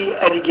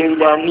الكالي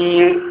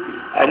الجيلاني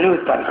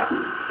أنوتنا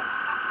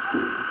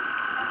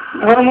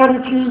أمر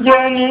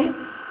تيجاني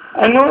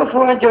أنواع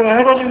فوا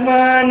جمهورية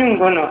المعاني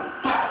كنا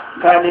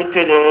قال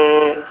ترى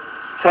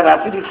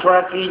سرافي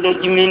الفاتي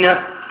لجمينا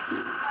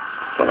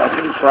سرافي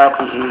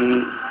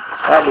الفاتي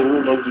قالوا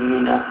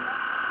لجمينا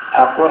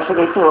أقوى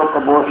سرطة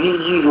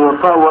وكبوهي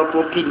وقوة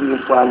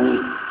وكلمة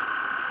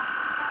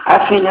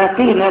afenya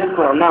kina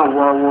liko na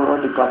waworo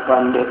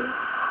dikapande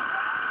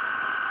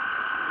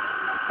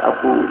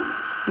aku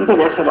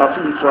mbele salatu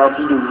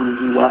biswati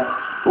divulia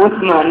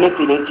wotuma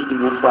netile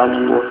tidimesani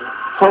ngo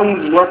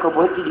fongi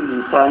yakaboti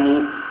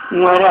dimesani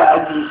nwara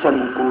adisa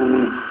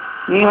mkuni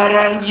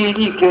nwara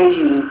yiri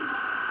keyi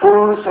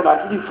ko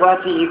salatu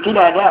biswati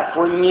kila da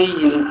fonye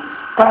yi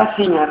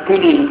kasinya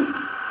kile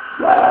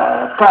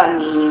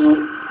kani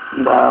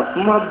ba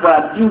kuma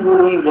ba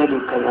biwurin da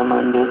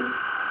dukkan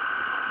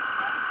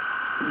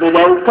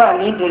Belauka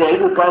ni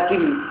delailu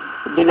katiri,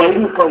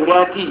 delailu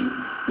kaurati,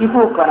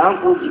 iko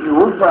karanku jibi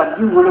wulba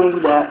biwulun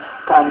gida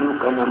kanu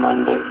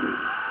kanyamande.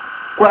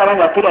 Kwa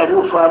ranga kira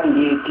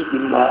rufadi ye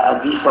tidimba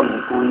abisa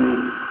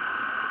mkuni.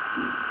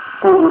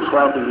 Ko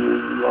rufadi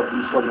ye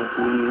abisa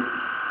mkuni.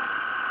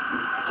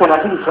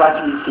 Sanatini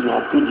fati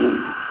sinya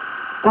tidim.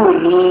 Ko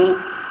ni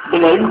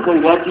delailu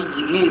kaurati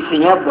jibi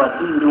sinya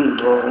batu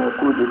lungo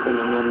kudu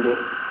kanyamande.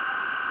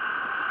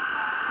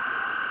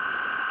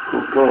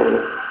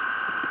 Kuke.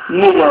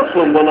 Nida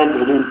fembele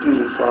delen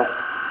tuisa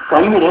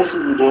kamire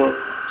sude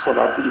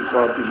salatu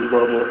fati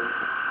lidare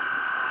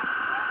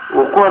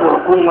okoro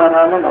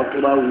kumara na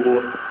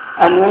kiraire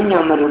anwenya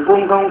mare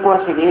bongan ko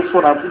sege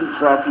salatu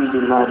fati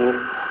lidare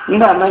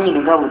nda manyi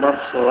nga buda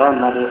saya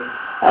mare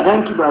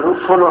adan kibaru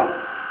folo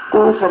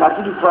ko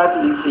salatu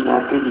fati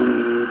sinya kedi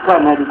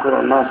kana di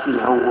qur'ana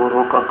sinya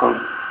woro kakan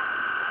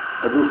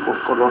adu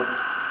folo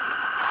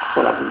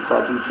salatu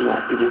fati sinya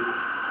kedi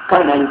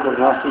kana di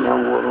qur'ana sinya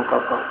woro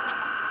kakan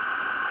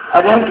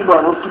adan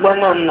kibaru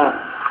fulananna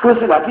ko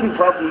salatu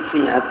fati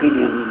sinya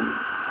kedi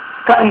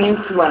kani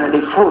suwana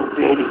de fote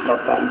de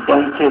kakan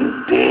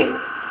dantembe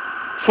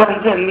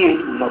santen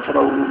ni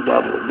masarawu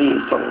dado be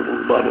sawu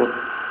dado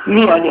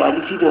ni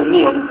ali fido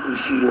ni ali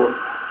kusiro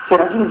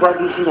salatu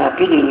fati sinya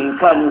kedi ni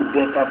kanu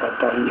beta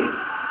katande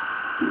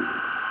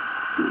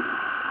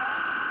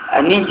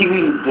ani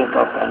jiwi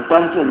beta kan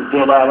danten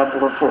be la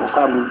profo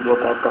kanu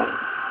beta kan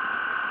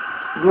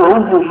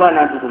duwu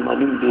mana du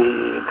malimbe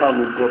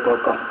kanu beta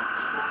kan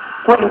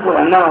ko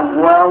na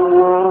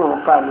wawo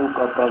kanu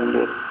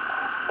katande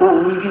ko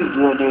wuri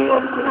de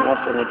alquran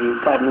sanadi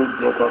kanu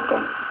beta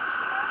kan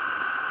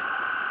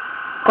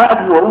ka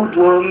duwu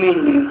do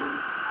mini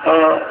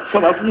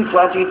salatu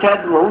fati ta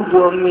duwu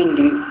do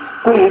mini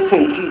ko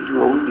sai ji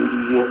duwu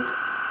de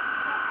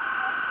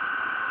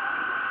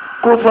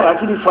ko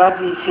salatu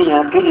fati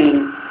sinya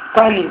kede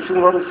kani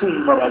suwar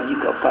sun baraji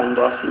ka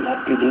kanda sinya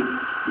kede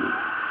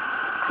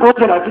ko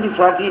salatu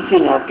fati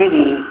sinya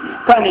kede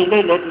kani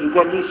lailati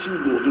gadi su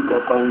de ka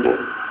kanda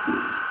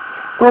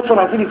ko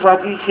salatu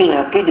fati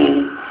sinya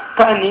kede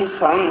kani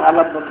san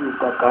alabatu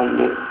ka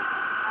kanda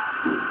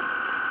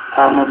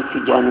amar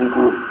tediane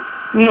ko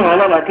ni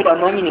wala la kida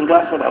mami ni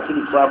ga salatu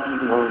fati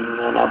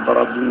na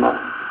barajima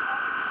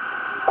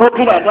ko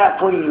kida da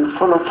to yi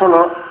folo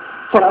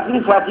salatu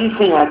fati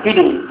sinya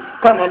kede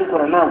kana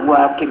alqur'ana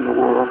wa kin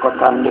woro ka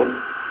kande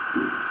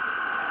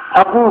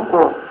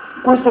abuko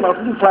ko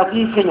salatu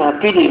fati sinya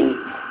kede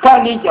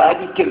kani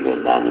jadi kebe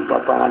nani ka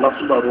kana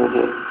sida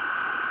rode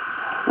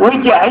wai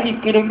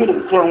jadi kire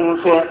sen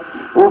se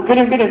o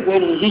kire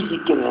beni hiji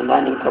kebe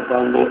nani ka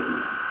kande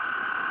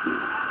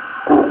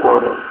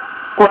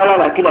ko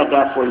ala kila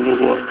da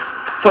folile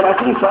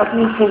salatu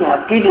fati sinya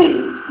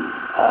kede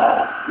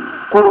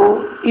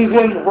ko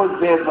even ho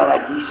be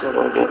baraji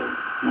sorode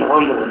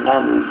mo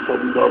nani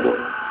sabida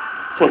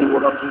seri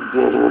wakati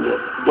berode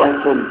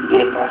jansen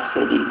beta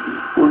seri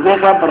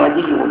ubega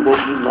baraji wonde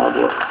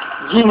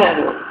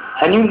jinado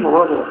ani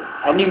moro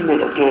ani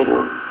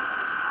melekero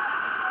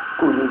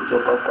kuni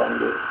joka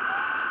kande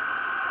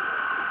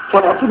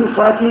salatu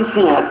fati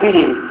sinya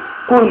pere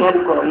ko na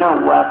ko na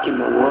waki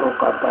mo woro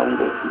ka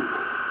kande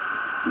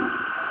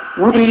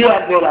wuri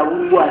ya bera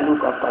wuri ya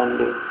nuka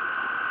kande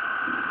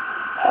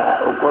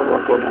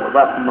okoro ko mo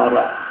ba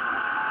kumara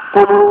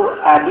ko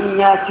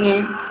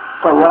adinyasi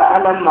fawa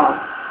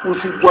alama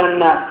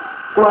usijanna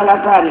ko ala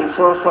kare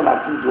so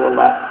salatu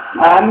dola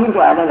ami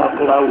ga ala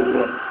kirawo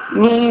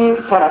ni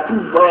salatu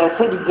ba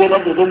sai bela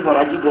de den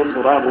baraji de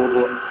surado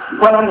de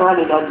ko ala no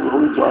ale da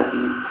duru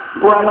jadi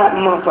ko ala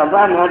mo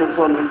sabana ale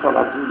so ni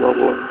salatu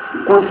de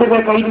ko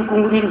sebe kai di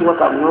kunguri ndo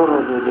ka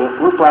noro de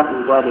ko pa du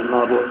da de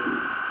ma de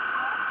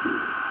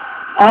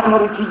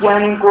amru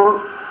tediane ko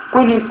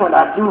ni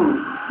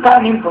salatu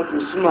kanin potu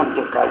suman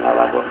de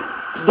kanyala de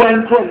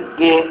danten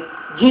de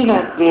jina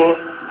de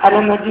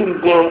alamadin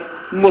de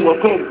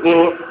meleke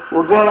be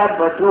ubera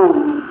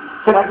batu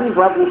salatu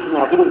fati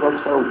sinya kile kwa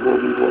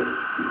sababu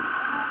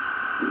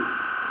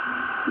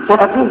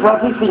salatin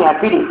fati sinya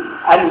kiri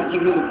ali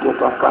jibril de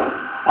kan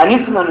ani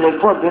sunan le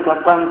fo de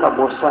kan ka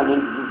bosani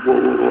de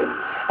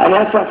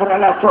ana safara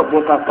la fo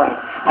de kan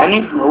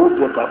ani do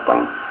de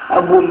kan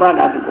abu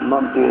mana de ko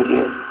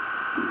mampere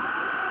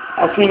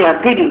asinya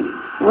kiri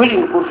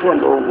wuli ko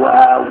fendo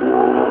wa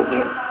wo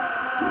de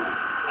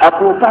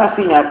ako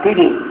pasinya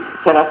kiri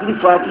salatin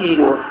fati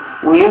do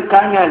wuye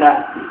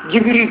kanyala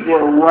jibril de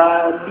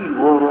wa bi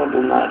woro de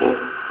mare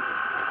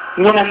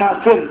nyana ma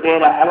fen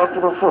bera ala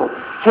to fo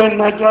fen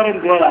ma jarin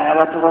bera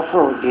ala to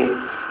fo de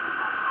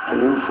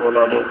alu fo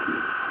la de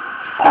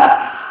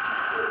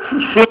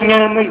fen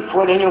nyana mai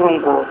fo le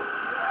nyongo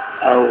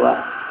awa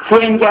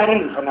fen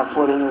jarin fana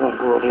fo le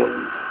nyongo de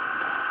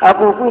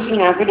ako ko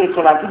sinya ke de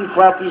salati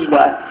fati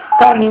la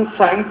kanin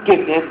sanke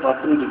ne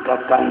patu di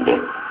kakande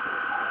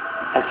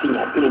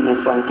asinya ke ne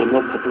sanke ne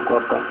patu ko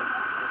kan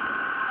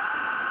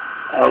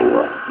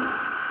awa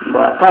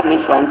ba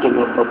kanin sanke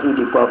ne patu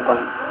di ko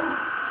kan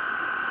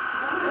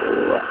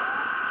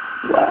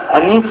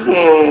ani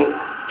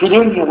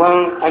filin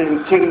mugan ani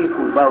cikin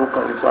ku ba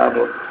ku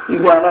kwado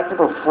idan ana ta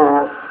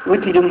fo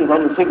wuti din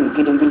mugan cikin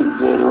filin bilin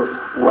zero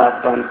wa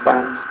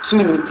tantan su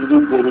ni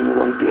filin bilin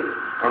wonte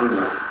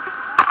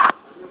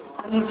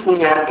ani sai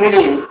ya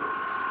kire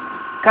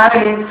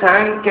kai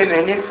san ke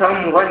ne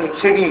san mugan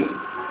cikin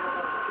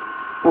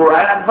ko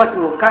ala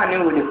batu ka ne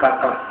wuri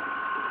kaka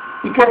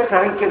ika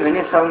san ke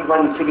ne san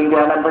mugan cikin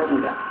da ala batu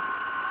da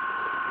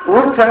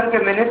wo san ke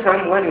ne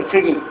san mugan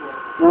cikin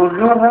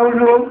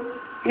ulu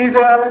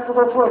iza ala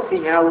tuko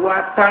fosi ya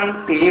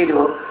watan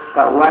pedo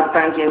ka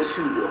watan ke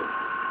sudo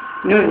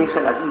nuni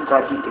sala tin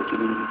fati te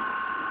kilindi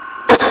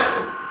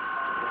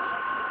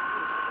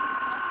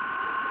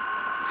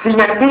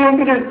sinya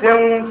biyendi de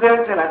zeng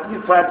sala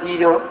tin fati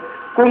do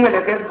ko ngene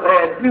ke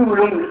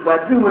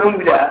biwulum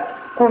bila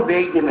ko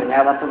be de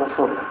manya ba to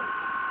fola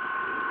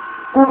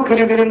ko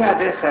kilibiri na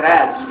de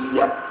saraji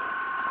ya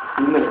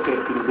ni ke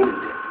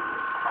kilibiri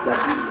la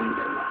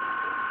biwulum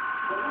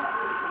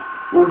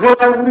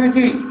uvela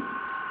urudi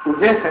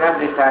uvela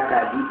sarabde saka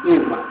di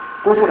ema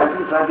ko sura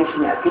tin fadi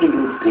shinya kiri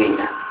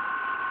mutenya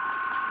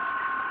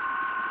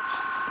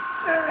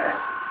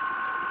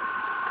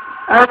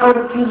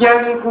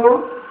tediane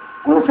ko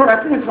sura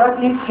tin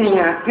fadi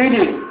shinya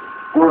kiri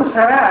ko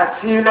sara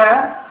asila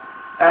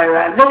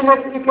lele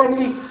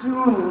tikani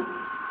su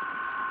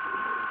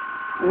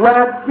wa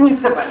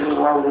bisa bani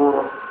wa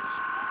woro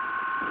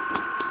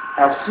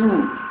asu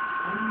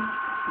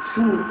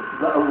su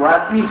wa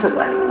bisa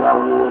bani wa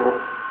woro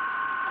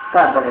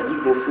ka baraji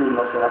da su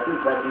masarafin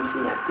fadi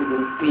suna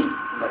kudin pi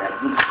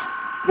baraji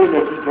zai da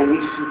shi gari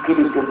su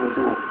kiri da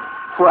mutu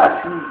ko a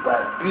su ba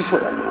bisa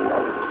bani wa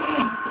woro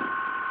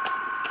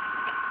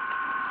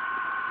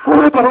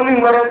kuma da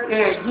wani wara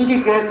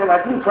gidi ga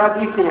masarafin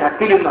fadi suna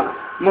kiri ma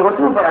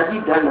mutu baraji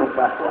da nan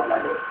sa su ala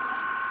da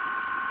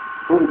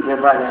kun ce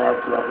ba da ya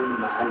tuwa rin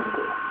ma'an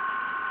ko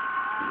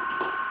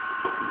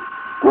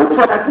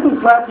masarafin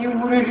fadi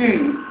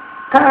wuri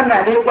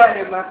kana ne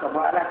gane maka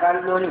ba ala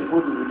kallonin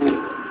gudu ne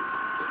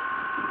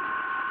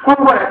ko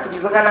wala ki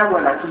bagala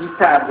wala ki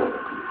tabo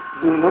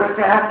dingora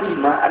ta hakki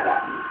ma ala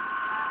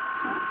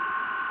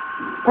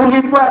ko ni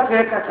kwa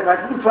se ka sala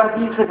ki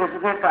fadi se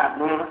ka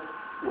no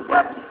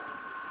udati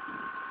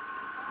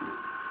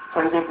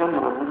sanje ko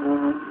no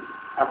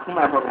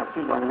akuma ba na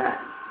fi bonna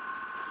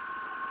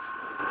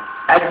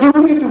ajibu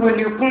ni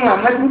woni kuma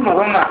madu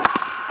mohoma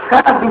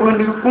ka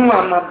woni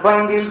kuma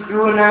mabange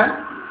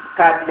jona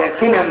ka da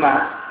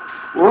kinema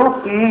o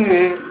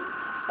kunye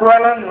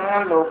kwala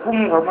ngalo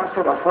kumgo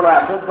masora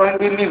fora do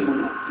bangi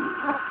mimbu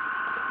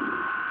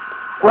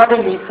kwala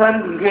ni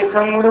san dinge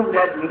samuru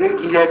da dinge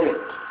gilade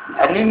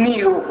ani mi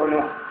yo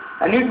kono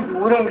ani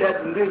duuru da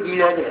dinge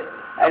gilade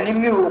ani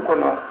mi yo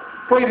kono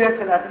ko ile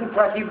sana tin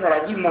fati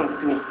baraji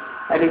mantu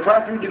ali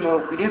fati di mo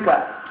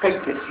kudika kai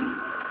tesi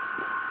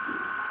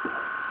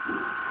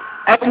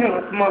ani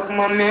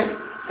mo me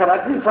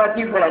sarati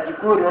fati baraji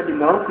ko ro di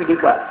mo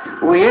kudika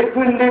o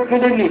yetunde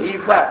kede ni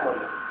ifa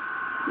kono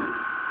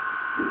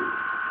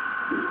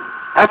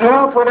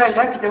aduwa fora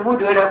yaki da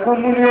budu da kun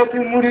muriyati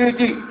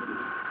muridi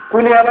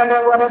kun ya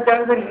lana wala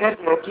dangan ne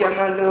da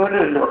kiyama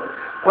lolo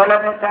wala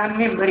da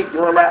tamin bari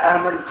wala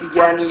ahmad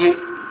tediane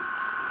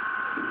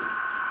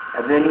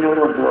abeni no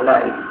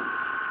dola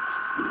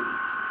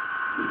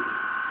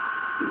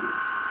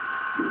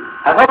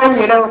abadan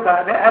yelo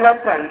ka da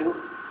alakandu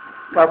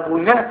ka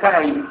bunya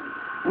kai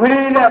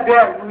wuri la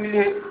ba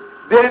wuri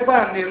be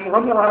ba me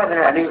muhammad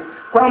hada ali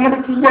ko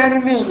ahmad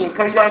tediane ne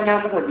kai ya nya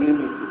mu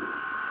dini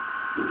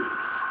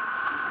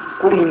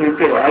kuni ne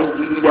ke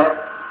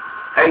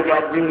ai da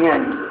duniya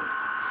ne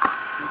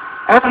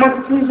amma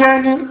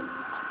tediane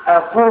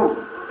ako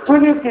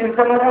kuni ke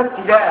samara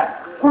tida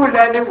ko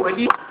la ne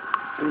wali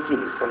in ke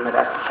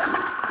samara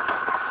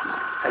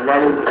Allah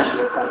ne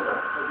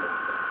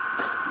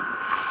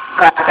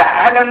ya ka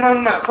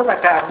alaman ma ko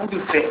ta abudu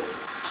fe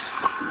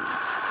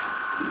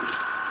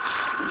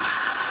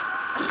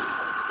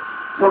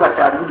ko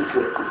ta abudu fe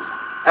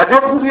ado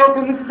budu yo ko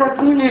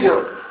mutafini do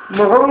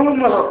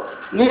mo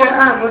ni da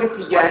amuri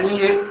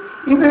tediane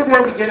ibe da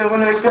gele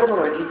wono e ko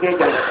ro di de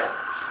jala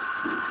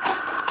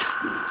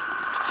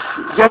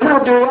jama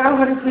do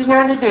amri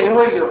tijani de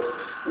wayo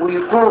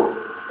wiko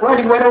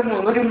kwali wala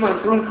mo ngori man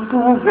tun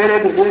kutu bere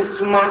de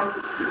suma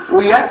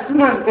o ya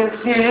suma de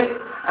se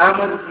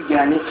amri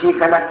tijani ce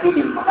kala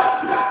kidima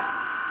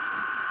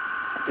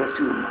ta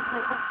suma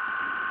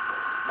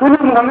kuna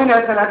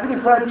mu'mina salati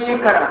fati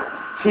kara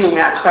shi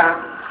ya sa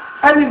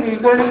ali ni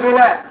dole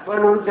bela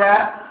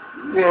baloja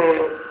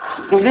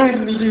kele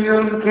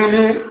million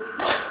kele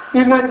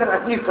ima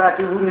salati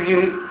fati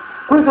wuri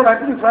kun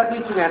salati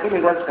fati ci na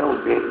kele ga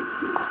sauke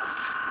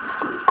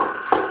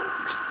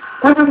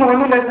kun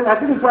mu'mina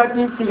salati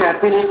fati ci na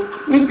kele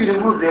ibiri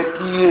mu be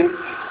tiye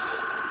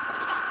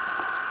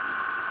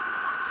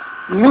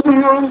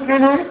million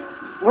kele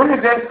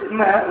wani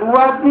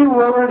wabi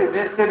wani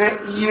da sere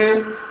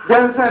iye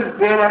don san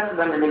bera su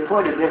bana ne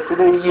ko da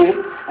sere iye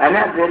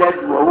ana bera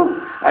duwawu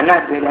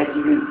ana bera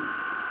jibi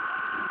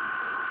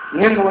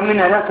ne mu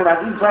mina da sura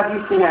bi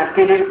fadi sai ya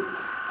kele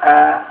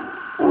a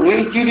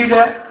oye jiri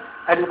da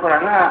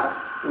alqur'ana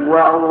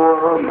wa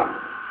roma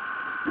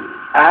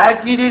a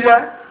jiri da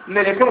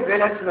meleke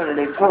bera su bana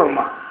ne ko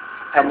ma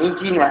ani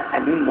jina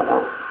ani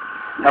mo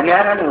ani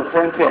ara no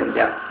san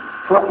fenda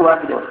fo kuwa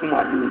da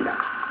kuma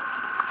duniya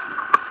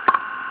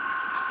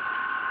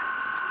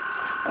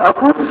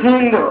aku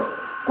sindo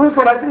ku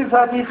salati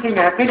fati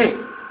sinya kile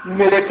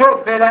meleke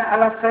bela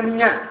ala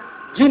saniya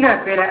jina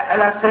bela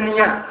ala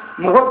saniya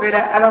mugo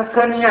bela ala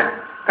saniya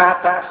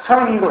kata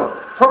sango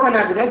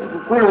fokana bila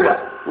dukulula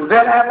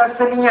bela ala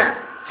saniya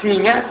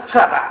sinya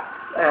saba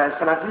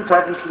salati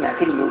fati sinya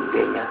kile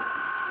mudenya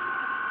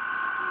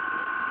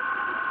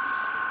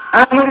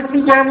amr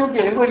tijani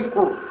de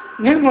ko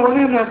ni mo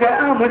ni mo ga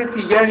amr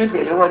tijani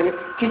de wori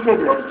kike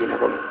bila jina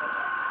ko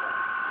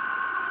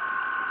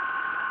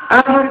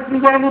amr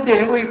tijani de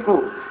ko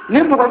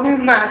ni mo ni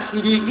ma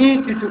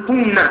shirigi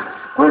tisukunna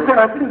ko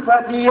salatin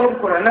fati yan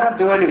qur'ana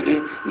dole de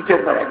ita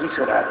baraji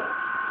suraro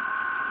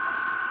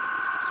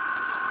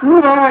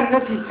nura na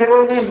ti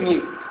sere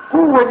ni ko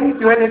wadi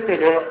dole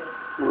tele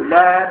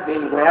ula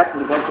ben goya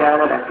ku ga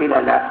jara da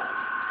kilala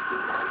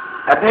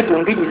abe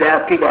dungi da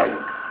kilai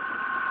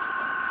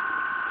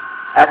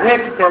abe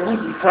kitani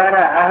di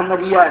fara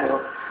ahmadiya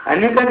do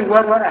anega ni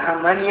wara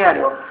hamaniya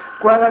do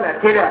ko ala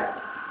kila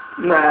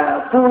ma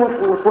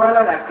ku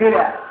wala la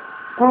kila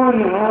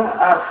kunu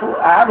afu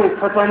abe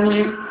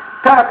fatani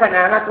ka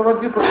kana na ko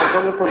bi ko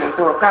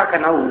to ka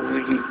kana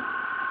wujuji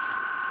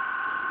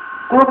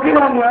ko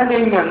kila mu ande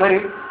ni mare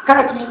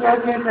ka ki ya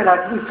je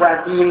salati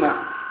fatima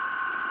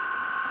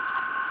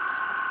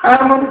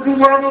amon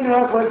tijani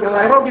no ko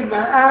jawaro bi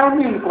ma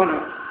amin kono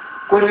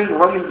ko ni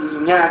woni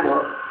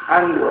nyado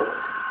ando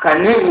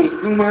kane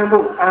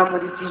dumando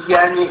amon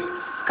tijani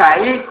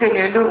kai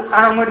tenendo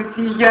amon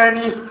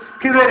tijani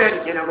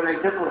kirere jena ko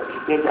ite ko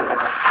ite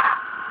jakata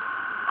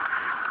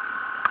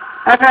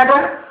akada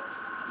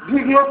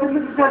bidiyo ko mi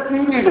ta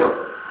tinido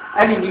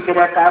ali ni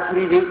kada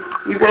kafiri de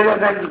ibela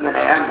bandi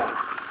malayama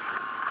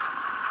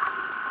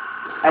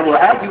ali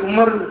aji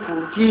umar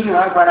futini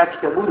wa bara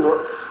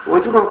kitabudo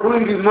wato ko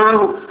ndi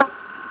maru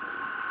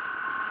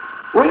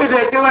wani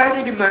da ke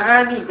wani di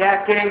maani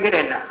da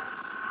kirengiren na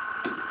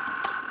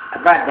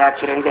aba da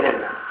kirengiren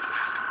na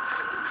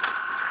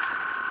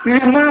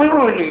ni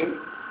maru ne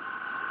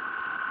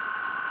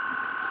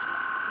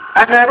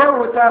ana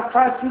rawata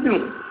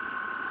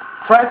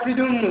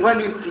fasidun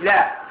wani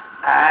fila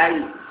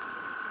ai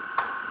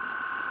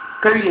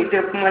kai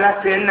da kuma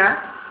lafiyana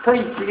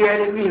fai kiriya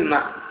da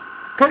bimma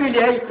kai da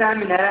yayi ta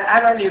min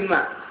ala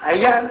limma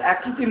ayya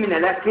akiti min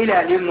ala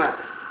kila limma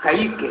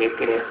kai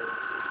kire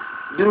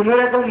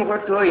durmura to mu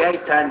to yayi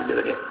ta ni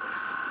dole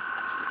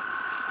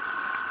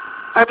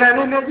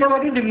ana ne je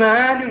wadi di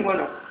mani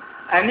wono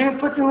ani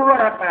futu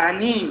wara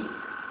pani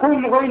ko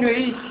mu ko no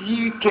yi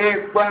si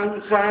ke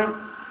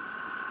kwansan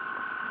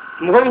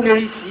mwenye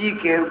isi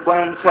ke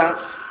kwanza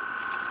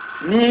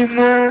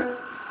nima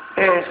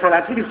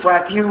salati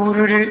fati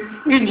ururi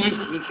ini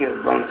isi ke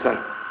kwanza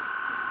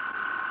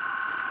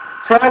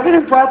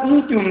salati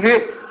fati tunge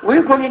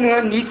we koni no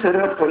ni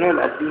sara kono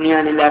la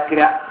dunia ni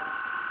lakira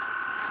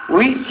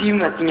we si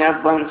matinya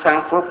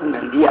kwanza ko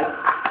kunandia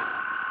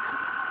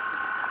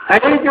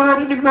ayi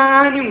jawari di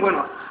mani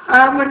ngono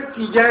amar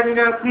tijani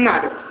na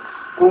kunado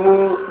ko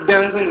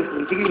dangun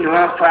kuntigi no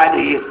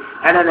afade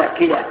ala la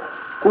kila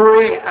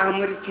koye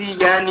amurti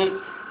yani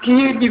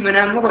ki di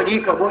mana mo di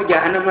ka bo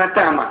jahannama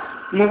tama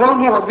mo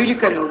mo bi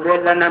ka no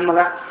bella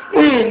namga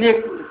ne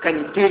kan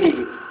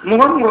tiri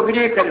mo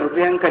bi ka no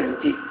ben kan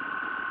ti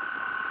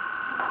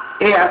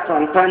a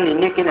tantan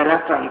ne ke na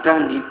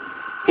tantan ni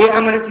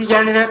amurti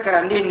yani na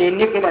karande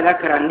ne ke na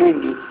karande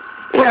ni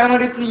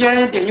amurti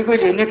yani de yugo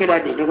de ne ke da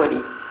de yugo di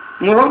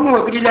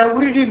mo bi la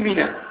wuri di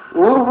mina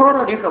o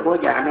horo di ka bo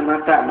jahannama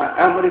tama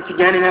amurti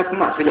yani na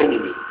kuma suleni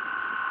ni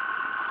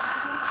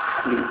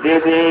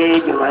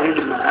bebe jawari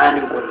di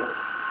maani kono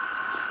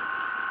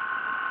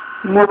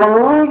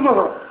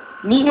mo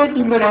ni e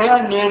di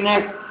meraya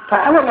nene ka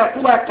ala la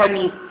kila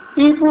kani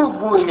ibu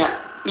buina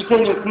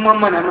itene kuma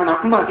mana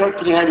kuma ka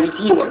kiyani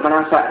tiye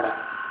mana sala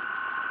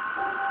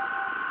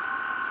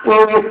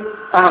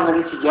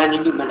aman si jani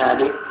di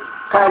manale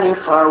kale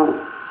fawo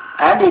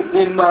ade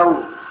bimbawo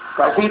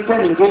ka sai ta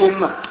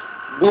ningelima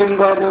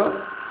bimbado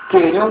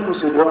kero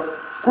musudo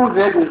ku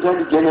be do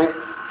tan gene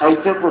ay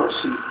te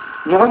borsi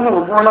no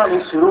no bola le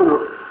sururo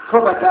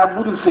fo ka ta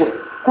budu fe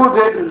ku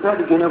be do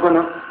tan gene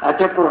kono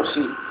ate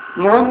borsi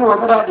no no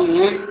wabara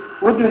di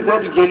udu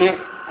tan gene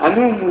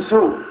anu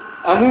muso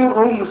anu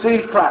o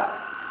musaifa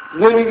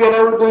gene gene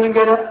o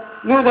gene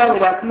no da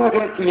da kuma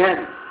ke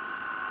tiyani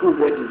ku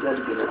be do tan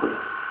gene kono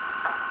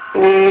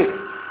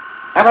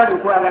abadu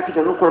ko ala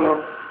kita kono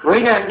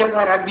wayna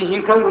janga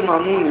rabbihi kawru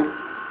mamunu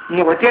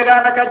mo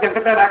tera la ka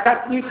janga la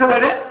ka ni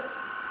sore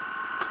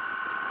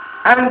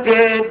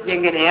ante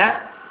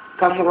jengeneya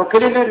kam ko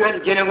kele no wal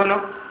jene gono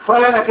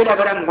fala na kele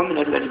bara mo min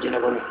wal jene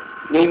gono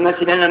ni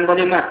masjid nan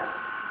balema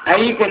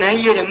ayi kana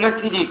yere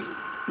masjidi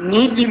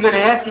ni di mena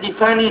ya sidi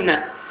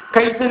fanina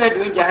kai sana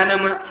do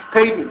jahannama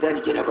kai do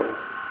dal jene gono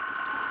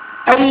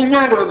ayi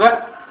nyaado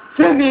ga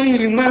sebe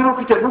yiri ma ko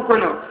kita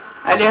kono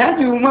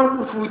alhaji umar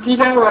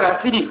futila wara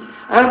sidi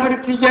amar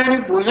tijani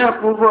bonya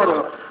ko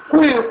goro ko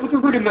ya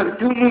kutubu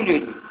maktumu ne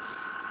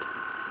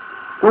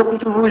ko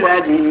kutubu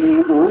ladi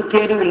o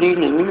kedo ni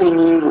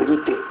ni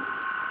wodite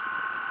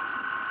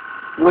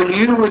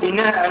waliyu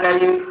wadina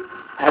alaye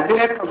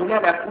abira kabula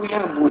da kuya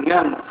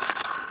bonya ma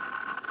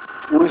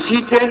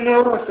usite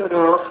no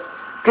rosoro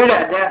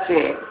kila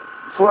dafe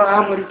fo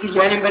amar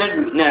tijani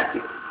baladu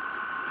nafi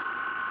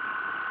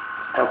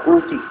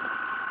akuti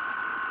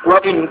kwa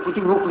ni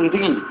kutubu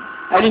kundini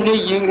ali ne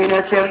yinga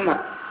na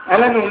semma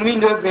ala no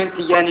mindo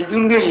benti yani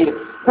dunge yi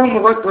ko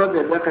mo to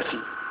be bakasi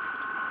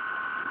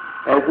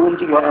ay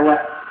gunti ga ala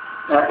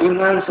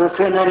iman so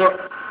fenare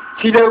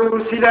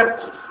sila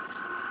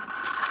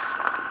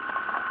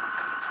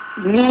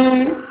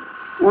ni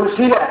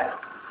usila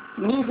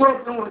ni go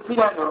dum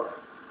usila do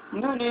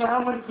no ne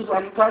hamar ki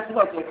yani ka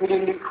sila te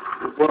kirindi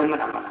ko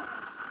mana mana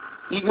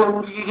igo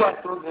wuri ga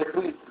to be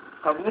to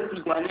ka be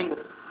ti yani no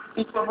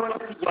ito bola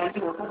ti yani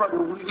ko ba do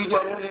wuri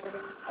ga ne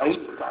ay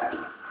ka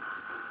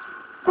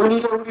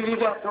kuni da wuri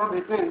da to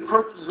be to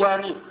ko ti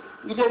yani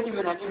ide di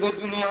bena ni be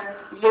dunia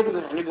ide di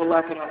bena ni be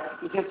lakira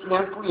ite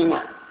tinan ku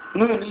ina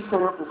no ni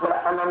soro ku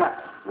fara alala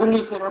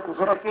woni soro ku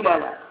fara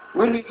kilala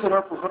woni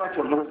soro ku fara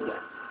ke murda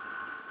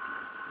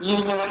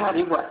yinya na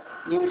riba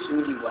ni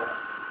su riba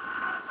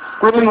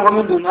kuni mo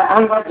min duna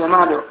an ga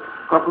jama'a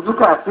ka ku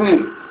duka su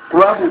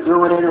kuwa da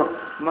joware no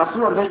masu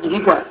wanda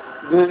jirika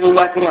do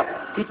lakira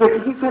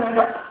kike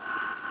sara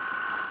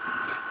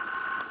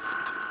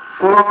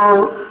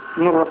ko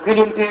no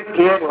kilinte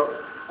kero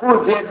ko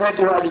je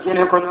gajo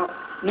alijene kono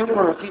ni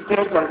ko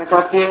sitere janga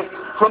tate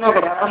kono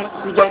gara am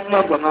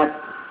sijanna jamaat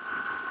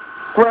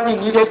ko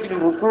ni de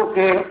tinubu ko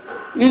ke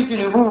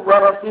tinubu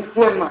wara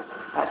sistema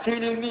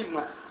asili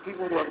mima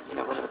kibore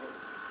alijene kono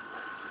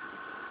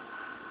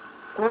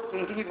ko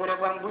tingi bora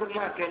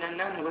bamburma kenan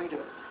nan hoido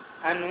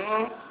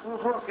anu ku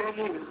fo ke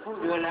ni ku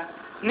dola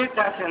ni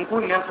ta san ku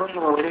ya fo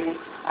mo wore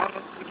am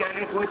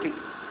sijanni ko ti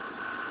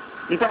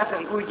nta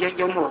san ku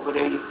je mo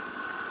wore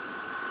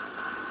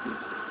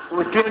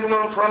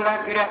وتلمن فلا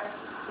كرا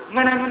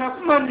من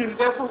كمان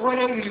بيكو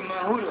ولا يلما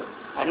هو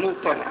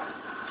أنوتنا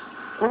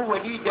هو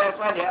ولي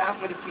جافا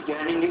لأمر في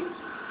جانين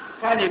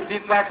قال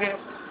بيباك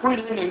كل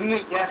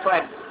نيجي جافا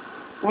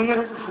ونر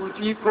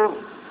فوتيكو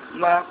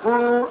ما كو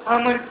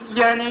أمر في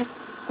جانين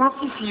كو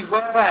كسي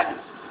بابا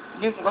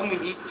نيجي كم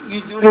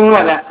يدورون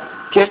ولا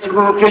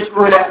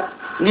كشبو لا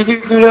نيجي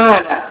يدورون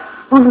ولا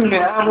كل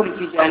أمر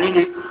في جانين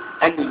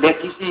أن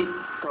لكسي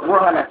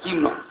كوها لا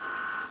كيما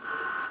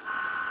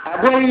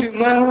abai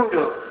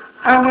mahudo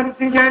amar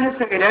tijani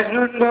sagada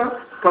nundo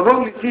kabo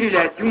misiri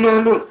la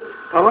jumalo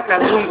kawala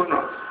bungono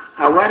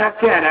awara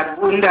fiara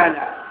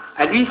bundala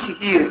ali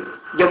sikir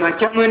jama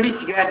chamandi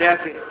siga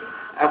dafe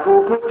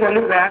ako ko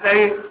tanu ba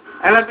dai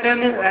ala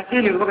brane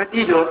asini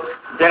wakati do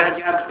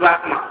daraja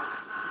bakma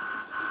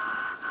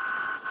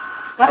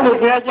kale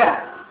daraja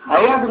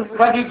ayabu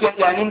kadi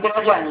jani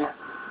darajanya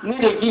ni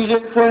de jile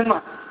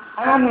sema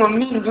anu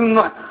min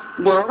dunma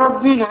do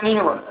robbi nani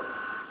no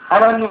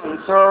aranu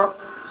so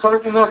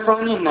sono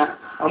sonina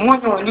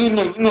amunyo ni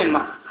ne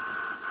nyema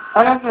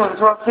ala no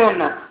so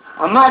sena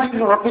amali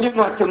no wakili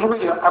no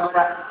temuyo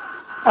abara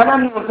ala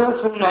no so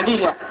sunna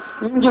lila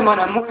inje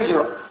mana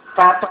muyo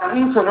ta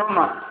in so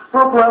roma ko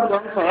ko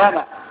abdan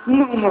sayala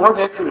ni mu ho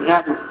be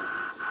tunadu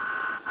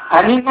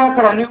ani na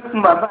kara ni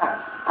kumbaba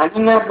ani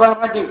na ba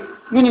made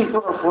mini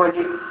to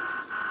fodi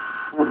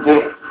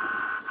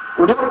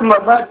ude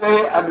kumbaba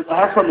de abd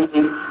hasan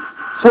ni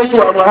sai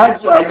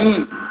alhaji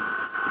ali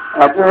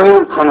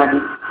ado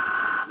sanadi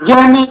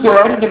jami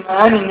jawari da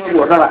ma'ani ne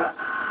da bala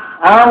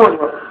awon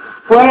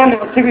wannan da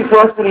suke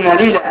so su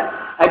nalila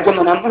a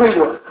jamanan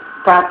murayo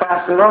ta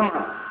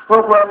tasiroma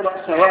ko ko da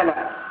sayala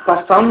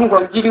ka samu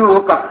gwajiri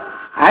woka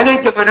ale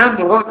jamanan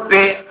mu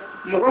hobbe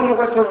mu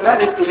ko so la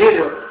de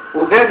tilelo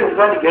o be do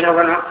zali gena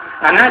wana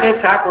anale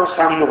sa ko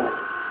samu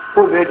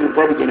ko be do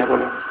zali gena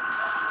wana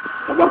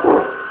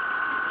sabako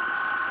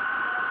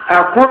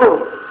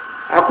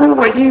ako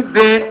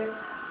wajibe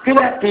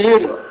kila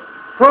tilelo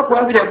ko ko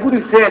abida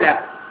budu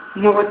sela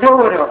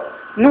motoro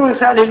no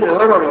sale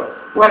loro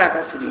wala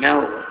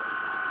kasinawo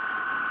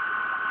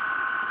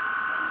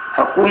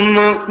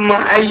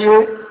kuma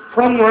aye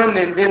fomo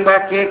men bemba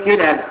ke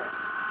kedala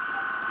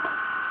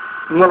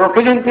mo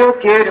kelen te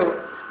kero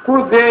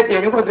ku be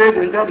de ko be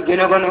do ndal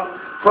gena gono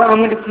fo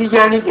amudi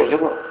tijani je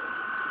ko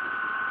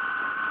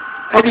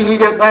adi ni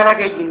de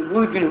baraka jin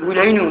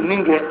bulainu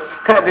minge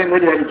ka be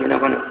ngode ali gena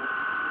gono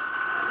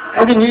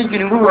adi ni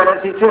jin bu wala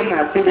se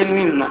na se de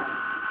mimma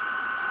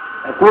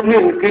ko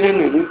ne kelen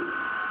ni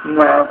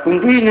ma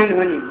kundi ne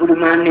ni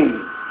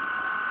bulumani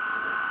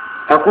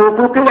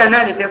ako kila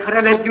nani te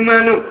frala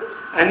jumano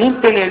ani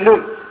tenelo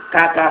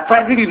kaka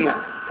fadrima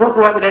foko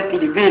wabda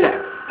tilibela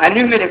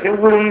ani mele ke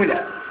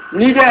wurumula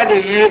ni dade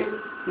ye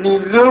ni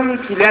lom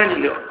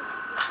filani lo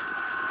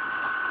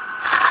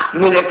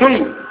mele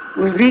kai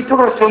uvi to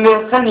some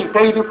sani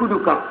kai du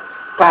kuduka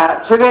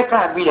ka sebe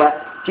ka bila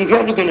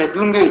tigani bena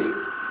dunge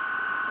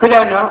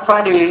kila na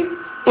fale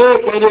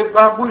kele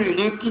babuli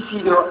ni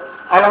kisido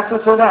ala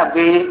sosoda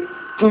be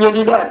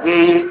tinyeli da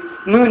be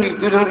nuni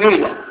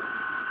dulungela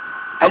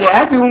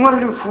الحاج عمر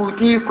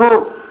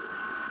الفوتيكو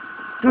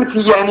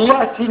تديانيا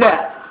سلا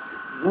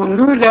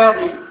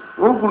بندولاري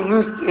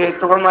وبنوس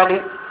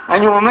تغمالي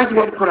أني وماجي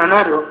القرآن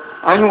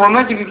أني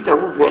وماجي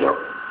كتابو فيلو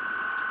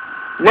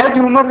الحاج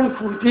عمر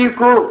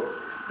الفوتيكو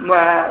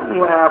ما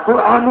كو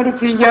عمر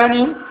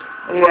تجاني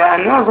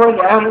أنا هو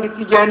عمر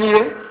تجاني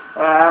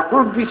كو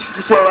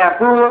بيسفسيا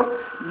كو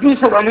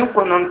بيسبانو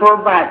كننتو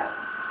بعد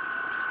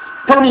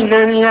تاني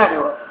ناني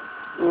يارو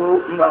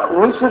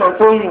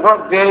وصلتهم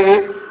غبي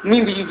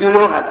من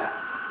بيجولون هذا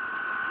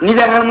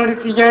نيدا عمر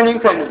تجاني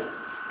كاني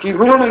كي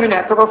يقولون من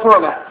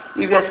أتوقفوها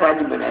إذا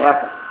سادي بنا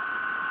ياك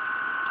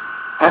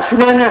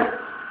أصلنا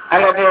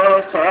على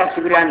ده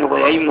سياسبران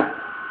ويايما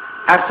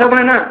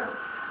أصلنا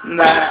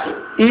ما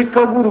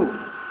يكبروا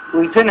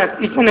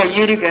ويتنا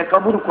يريك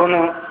كبر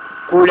كونو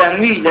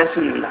كلامي لا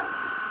سنلا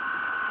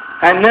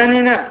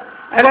أننا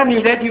على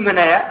ميلادي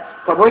منايا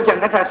كبوجا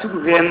نتا سوق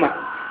بيما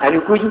أنا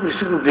كوجي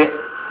بسوق بي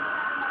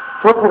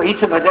فوق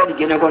يتبادل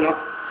جنبنا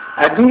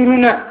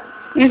aduruna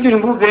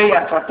izin bube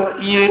ya fato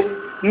iye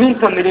min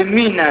samire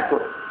min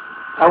nato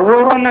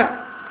aworona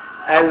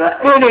ala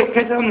ele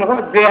keto mo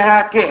be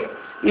hake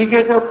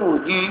igeto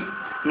kudi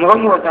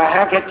mo ta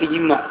hake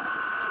tijima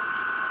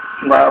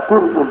ba ku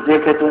be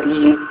keto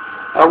iye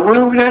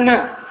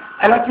awulana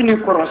ala tini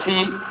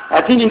korosi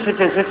atini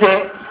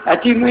sese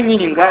ati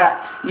mimi nga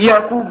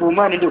yacouba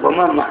mani de ko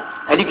mama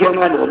adike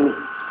ma do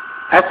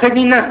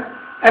asagina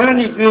ala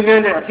ni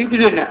bibele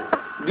atibulena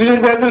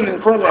bilenda no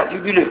fo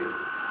atibule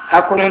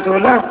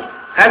akonontola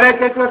ala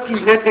keto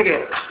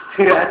filetege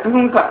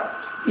firatunka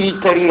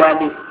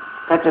itariali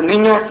kata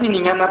minya sini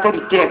nyama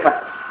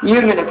kariteka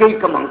yeme da kai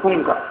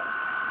kamankunka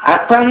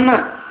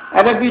atanna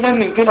ala bila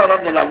min kila la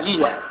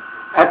dalajila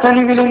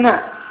atani bilena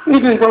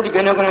idun da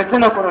diga na kana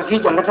tana korosi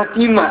janga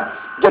tatima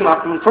jama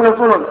kun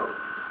folo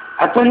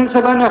atani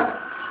sabana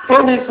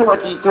ele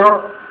sawati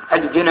to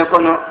adijena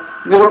kono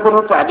yoro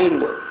kono to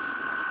adindo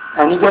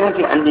ani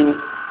garanti andini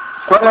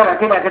kwala la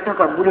kila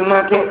katoka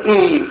buluma ke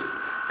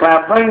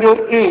ka bange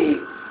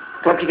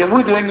ka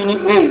kitabudu mini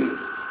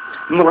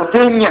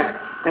mutenya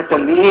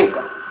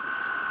katambieka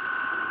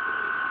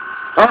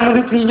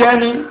amri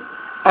tijani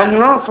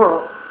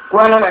anwafo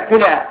kwala la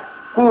kila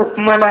ku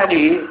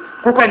kumalali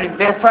kukani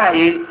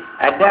befaye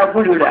ada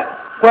bulula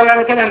kwala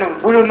la kila na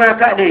buluma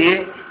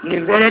kale ni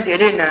bele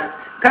delena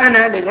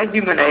kana le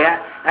laji manaya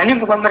ani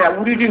mukamara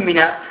wuridi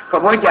mina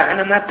kaboja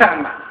ana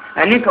matama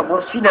ani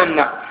kabo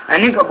sidama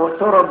ani kabo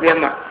toro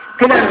bema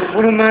kila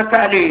buluma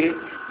kale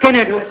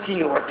kene do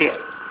sini wote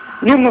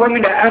ni mo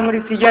mina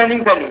amri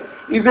tijani kale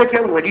ibeke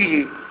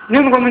wadi ni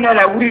mo mina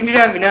la wuridi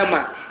ya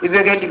minama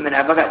ibeke di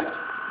mina baga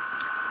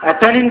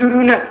atani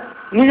nduruna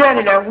ni ya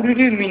la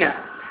wuridi mina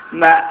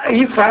ma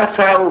ifa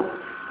sawo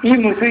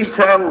imusu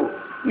isawo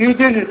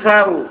idenu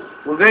sawo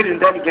ubedu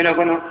ndani jana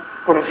kono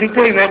kono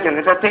site imeja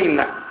ngata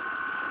ima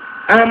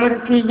amri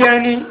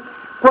tijani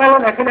kwala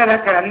la kala la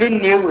kala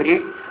ne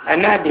wuri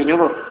anade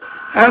nyobo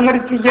amri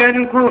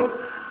tijani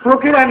ko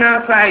kila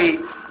na sai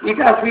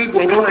ika fi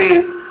genyo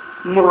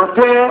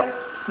mote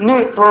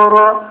ne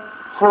toro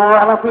fo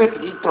ala ko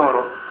ti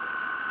toro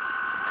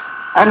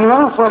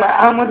anwa fola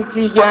amri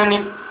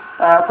tijani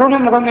kono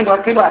mo ngam ndo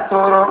kila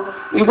toro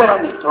ibara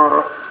ni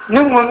toro ni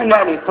mo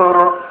ngam ni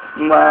toro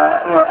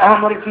ma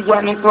amri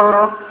tijani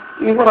toro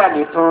ibara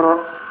ni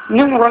toro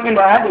ni mo ngam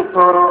ndo hadi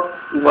toro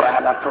ibara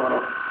ala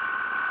toro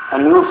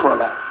anwa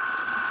fola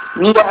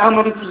ni da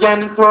amri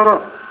tijani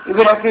toro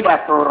ibara kila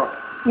toro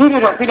ni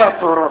da kila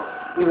toro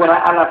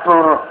ibara ala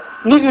toro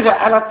ni da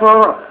ala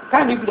toro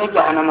kani bi da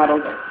jahannama da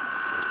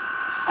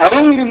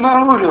ayi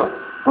mahulo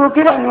ko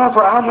kila ni wa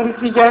fa amri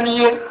tijani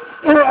ye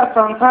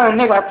atantani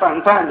ne ga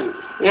tantani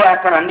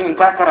akarandi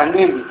ka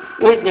karandi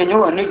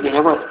denyo ne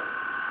denyo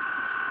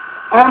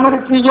amri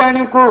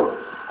tijani ko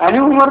ani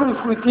umar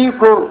futi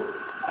ko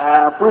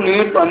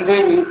ni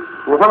bande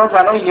o ba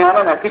sala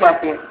yara na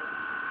kidate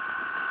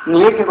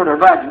ni yake ko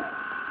baadi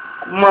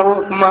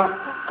kuma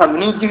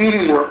kamni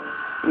jibirilo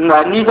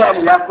na ni da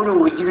la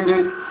kulu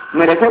jibiri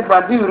mereka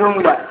baadi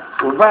romula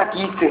o ba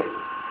kite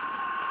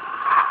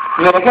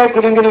mereka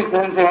kiringiri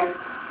sense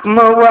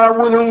ma wa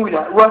wulun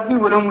wula wa bi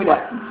wulun wula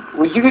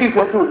o jigiri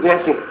ka to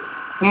bese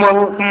ma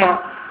kuma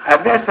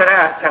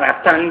abesara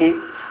saratandi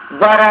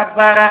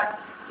bara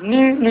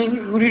ni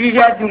uriri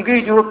ya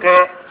dungi jo ke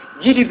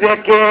jidi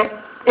beke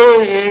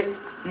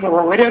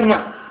mo werema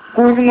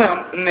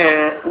kuma me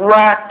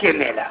wa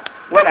kemela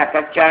wala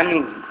ka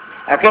chanu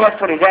akela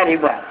solidari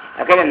ba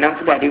akela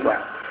namfuda diba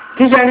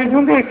tijani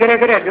dungi kere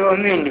do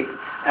mindi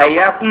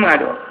aya kuma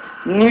do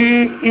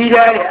ni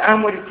idare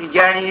amuri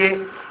tijani ye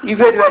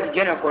ibedo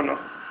adijena kono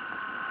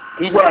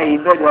ida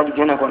ibedo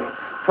adijena kono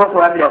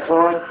foko abila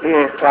fo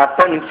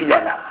trapani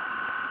filala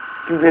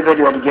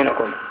ibedo adijena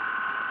kono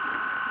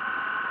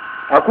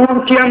aku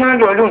kiyama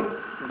dolu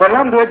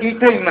balam do di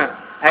tema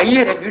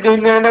ayire dude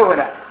na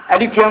wala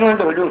ali kiyama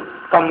dolu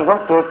kam go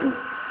totu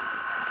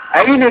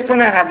ayine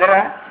tuna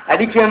hadara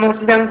ali kiyama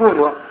sidan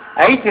godo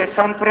ayite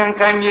sampran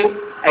kanye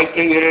ayite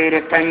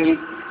yere kanye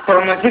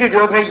to masiri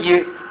do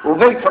baye o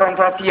bay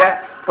frontatia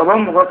ko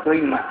bam go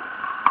toima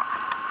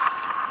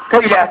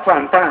kayla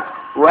fanta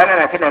wala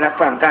la kala la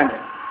fanta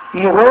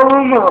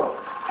mo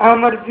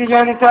amar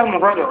tijani ta mo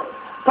godo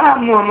ta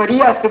mo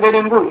mariya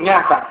sebelen go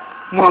nyaka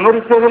mo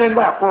mari sebelen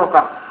ba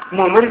koka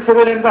mo mari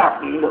sebelen ba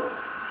kundo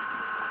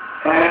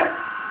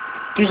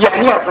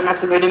tijani afana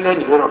sebelen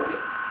ni europe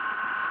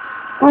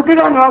ko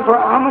kila no fa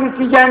amar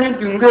tijani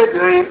dunge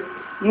do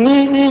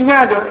ni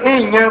nyado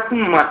nya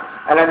kuma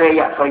ala be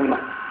ya faima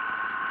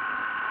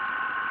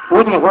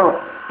wani go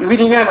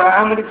ibidi nyado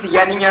amar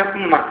tijani nya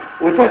kuma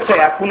o to sai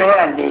akuna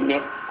ya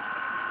lele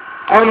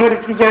amar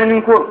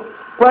tijani ko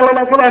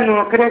wala kala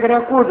no kare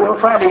ko do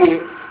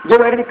fale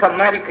jabari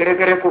kamari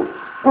kare ko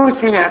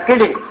sinya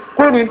kele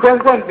ko ni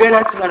gongon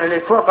bela tuna le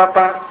fo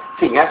papa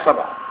sinya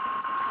saba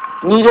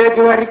ni de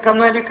jabari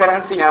kamari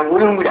karan sinya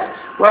wulunguda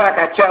wala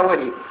ka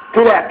chawari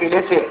kila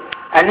kele se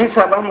ani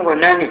saba mo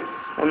nani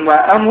amma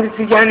amur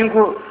tijani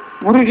ko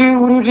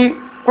wurudi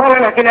ko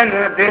wala kala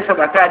no be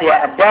saba tadi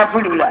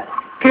adafulula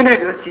kene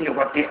do sinya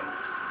kote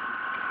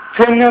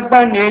fenna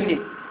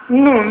baneli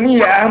no mi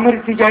ya amur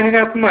tijani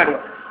na kumaro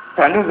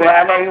tanu ga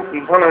ala yu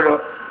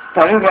kumpolo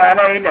tanu ga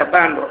ala ida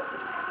bando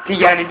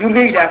tijani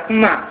dunge da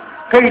kuma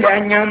kai da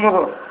anya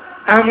mo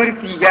amur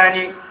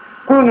tijani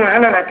kuno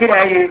ala la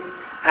kiraye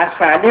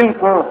asalin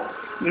ko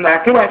ma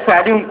kira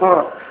salin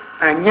ko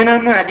anyana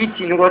ma di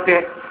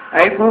tinote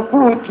ai ku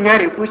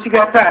tinyare ku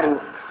siga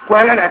taro ko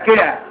ala la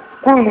kira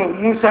kuno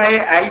musa ye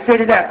ai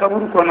sai da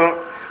kaburu kono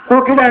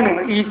ko kira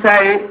no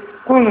isa ye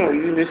kuno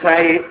yunusa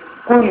ye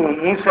kuno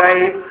musa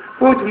ye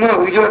ko tuma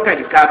ujo ka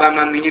di kaba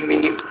ma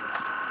mini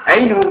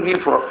ainu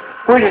mifo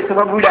ko le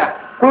sababula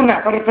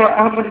kuna karfe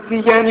amur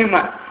tijani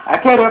ma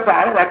akere fa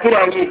ala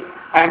kira yi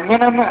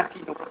anyana ma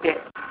tinote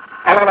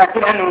ala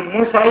kira no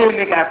musa ye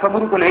me ka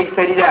kaburu kono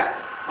isarida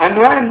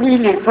anwa ni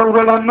le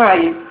sawrala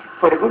mai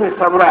farguru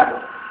sabrado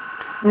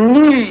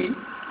ni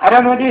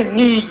aramade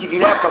ni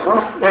jigila ka bo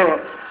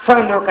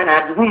sando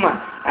kana duguma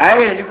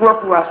aye ni ko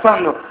kwa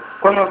sando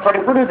kono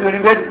farguru do ni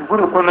be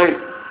guru kono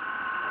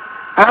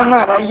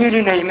ama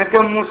rayiri ne me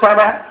ka musa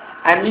la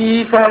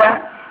ani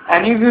sala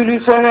ani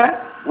yulusana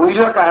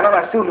wuyo ka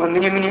ala sunu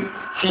mini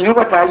sinu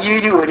ko ta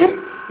yiri wore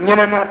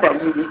nyana ma ta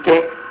yiri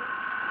ke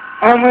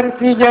amar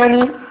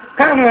tijani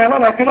kama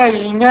ala kira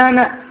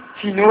yinyana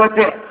sinu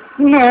wote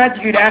na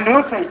jira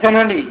no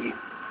saitana le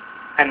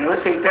anno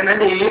saitana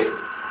le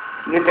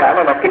ni ta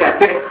ala kira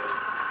te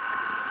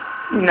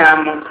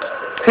namu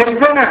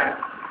saitana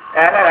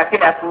ala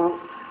kira ku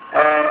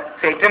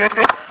saitana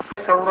te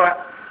saura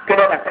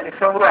kira la kira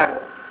saura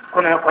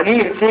kuna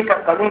kwani sai ka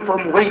kalun to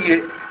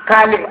muwayye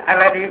kale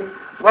alade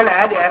wala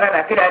hadi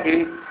alada kira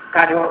de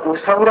kado o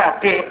saura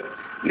te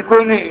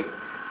ikoni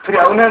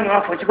firauna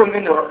no fo chiko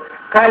mindo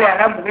kale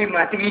arambu bi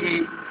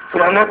matigidi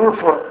firauna ko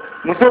fo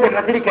musede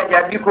matrika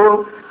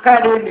jabiko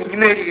kale ni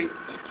yimeri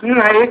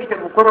nuna yake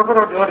bu koro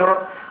do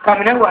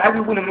kamina wa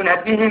habibu mun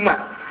adihima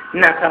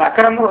na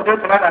karakaramu do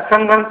tala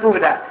sangan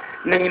tuda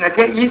na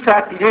yinake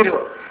isa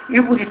tidero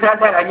ibudi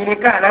tada anyine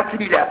kala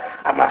tidida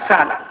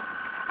amasala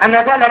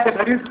anadala te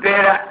bari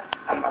bera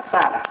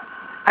amasala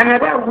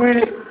anada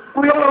wele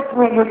kuya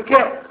ko mulke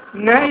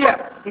naya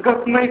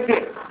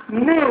ngakmaite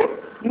ne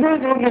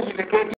yimeke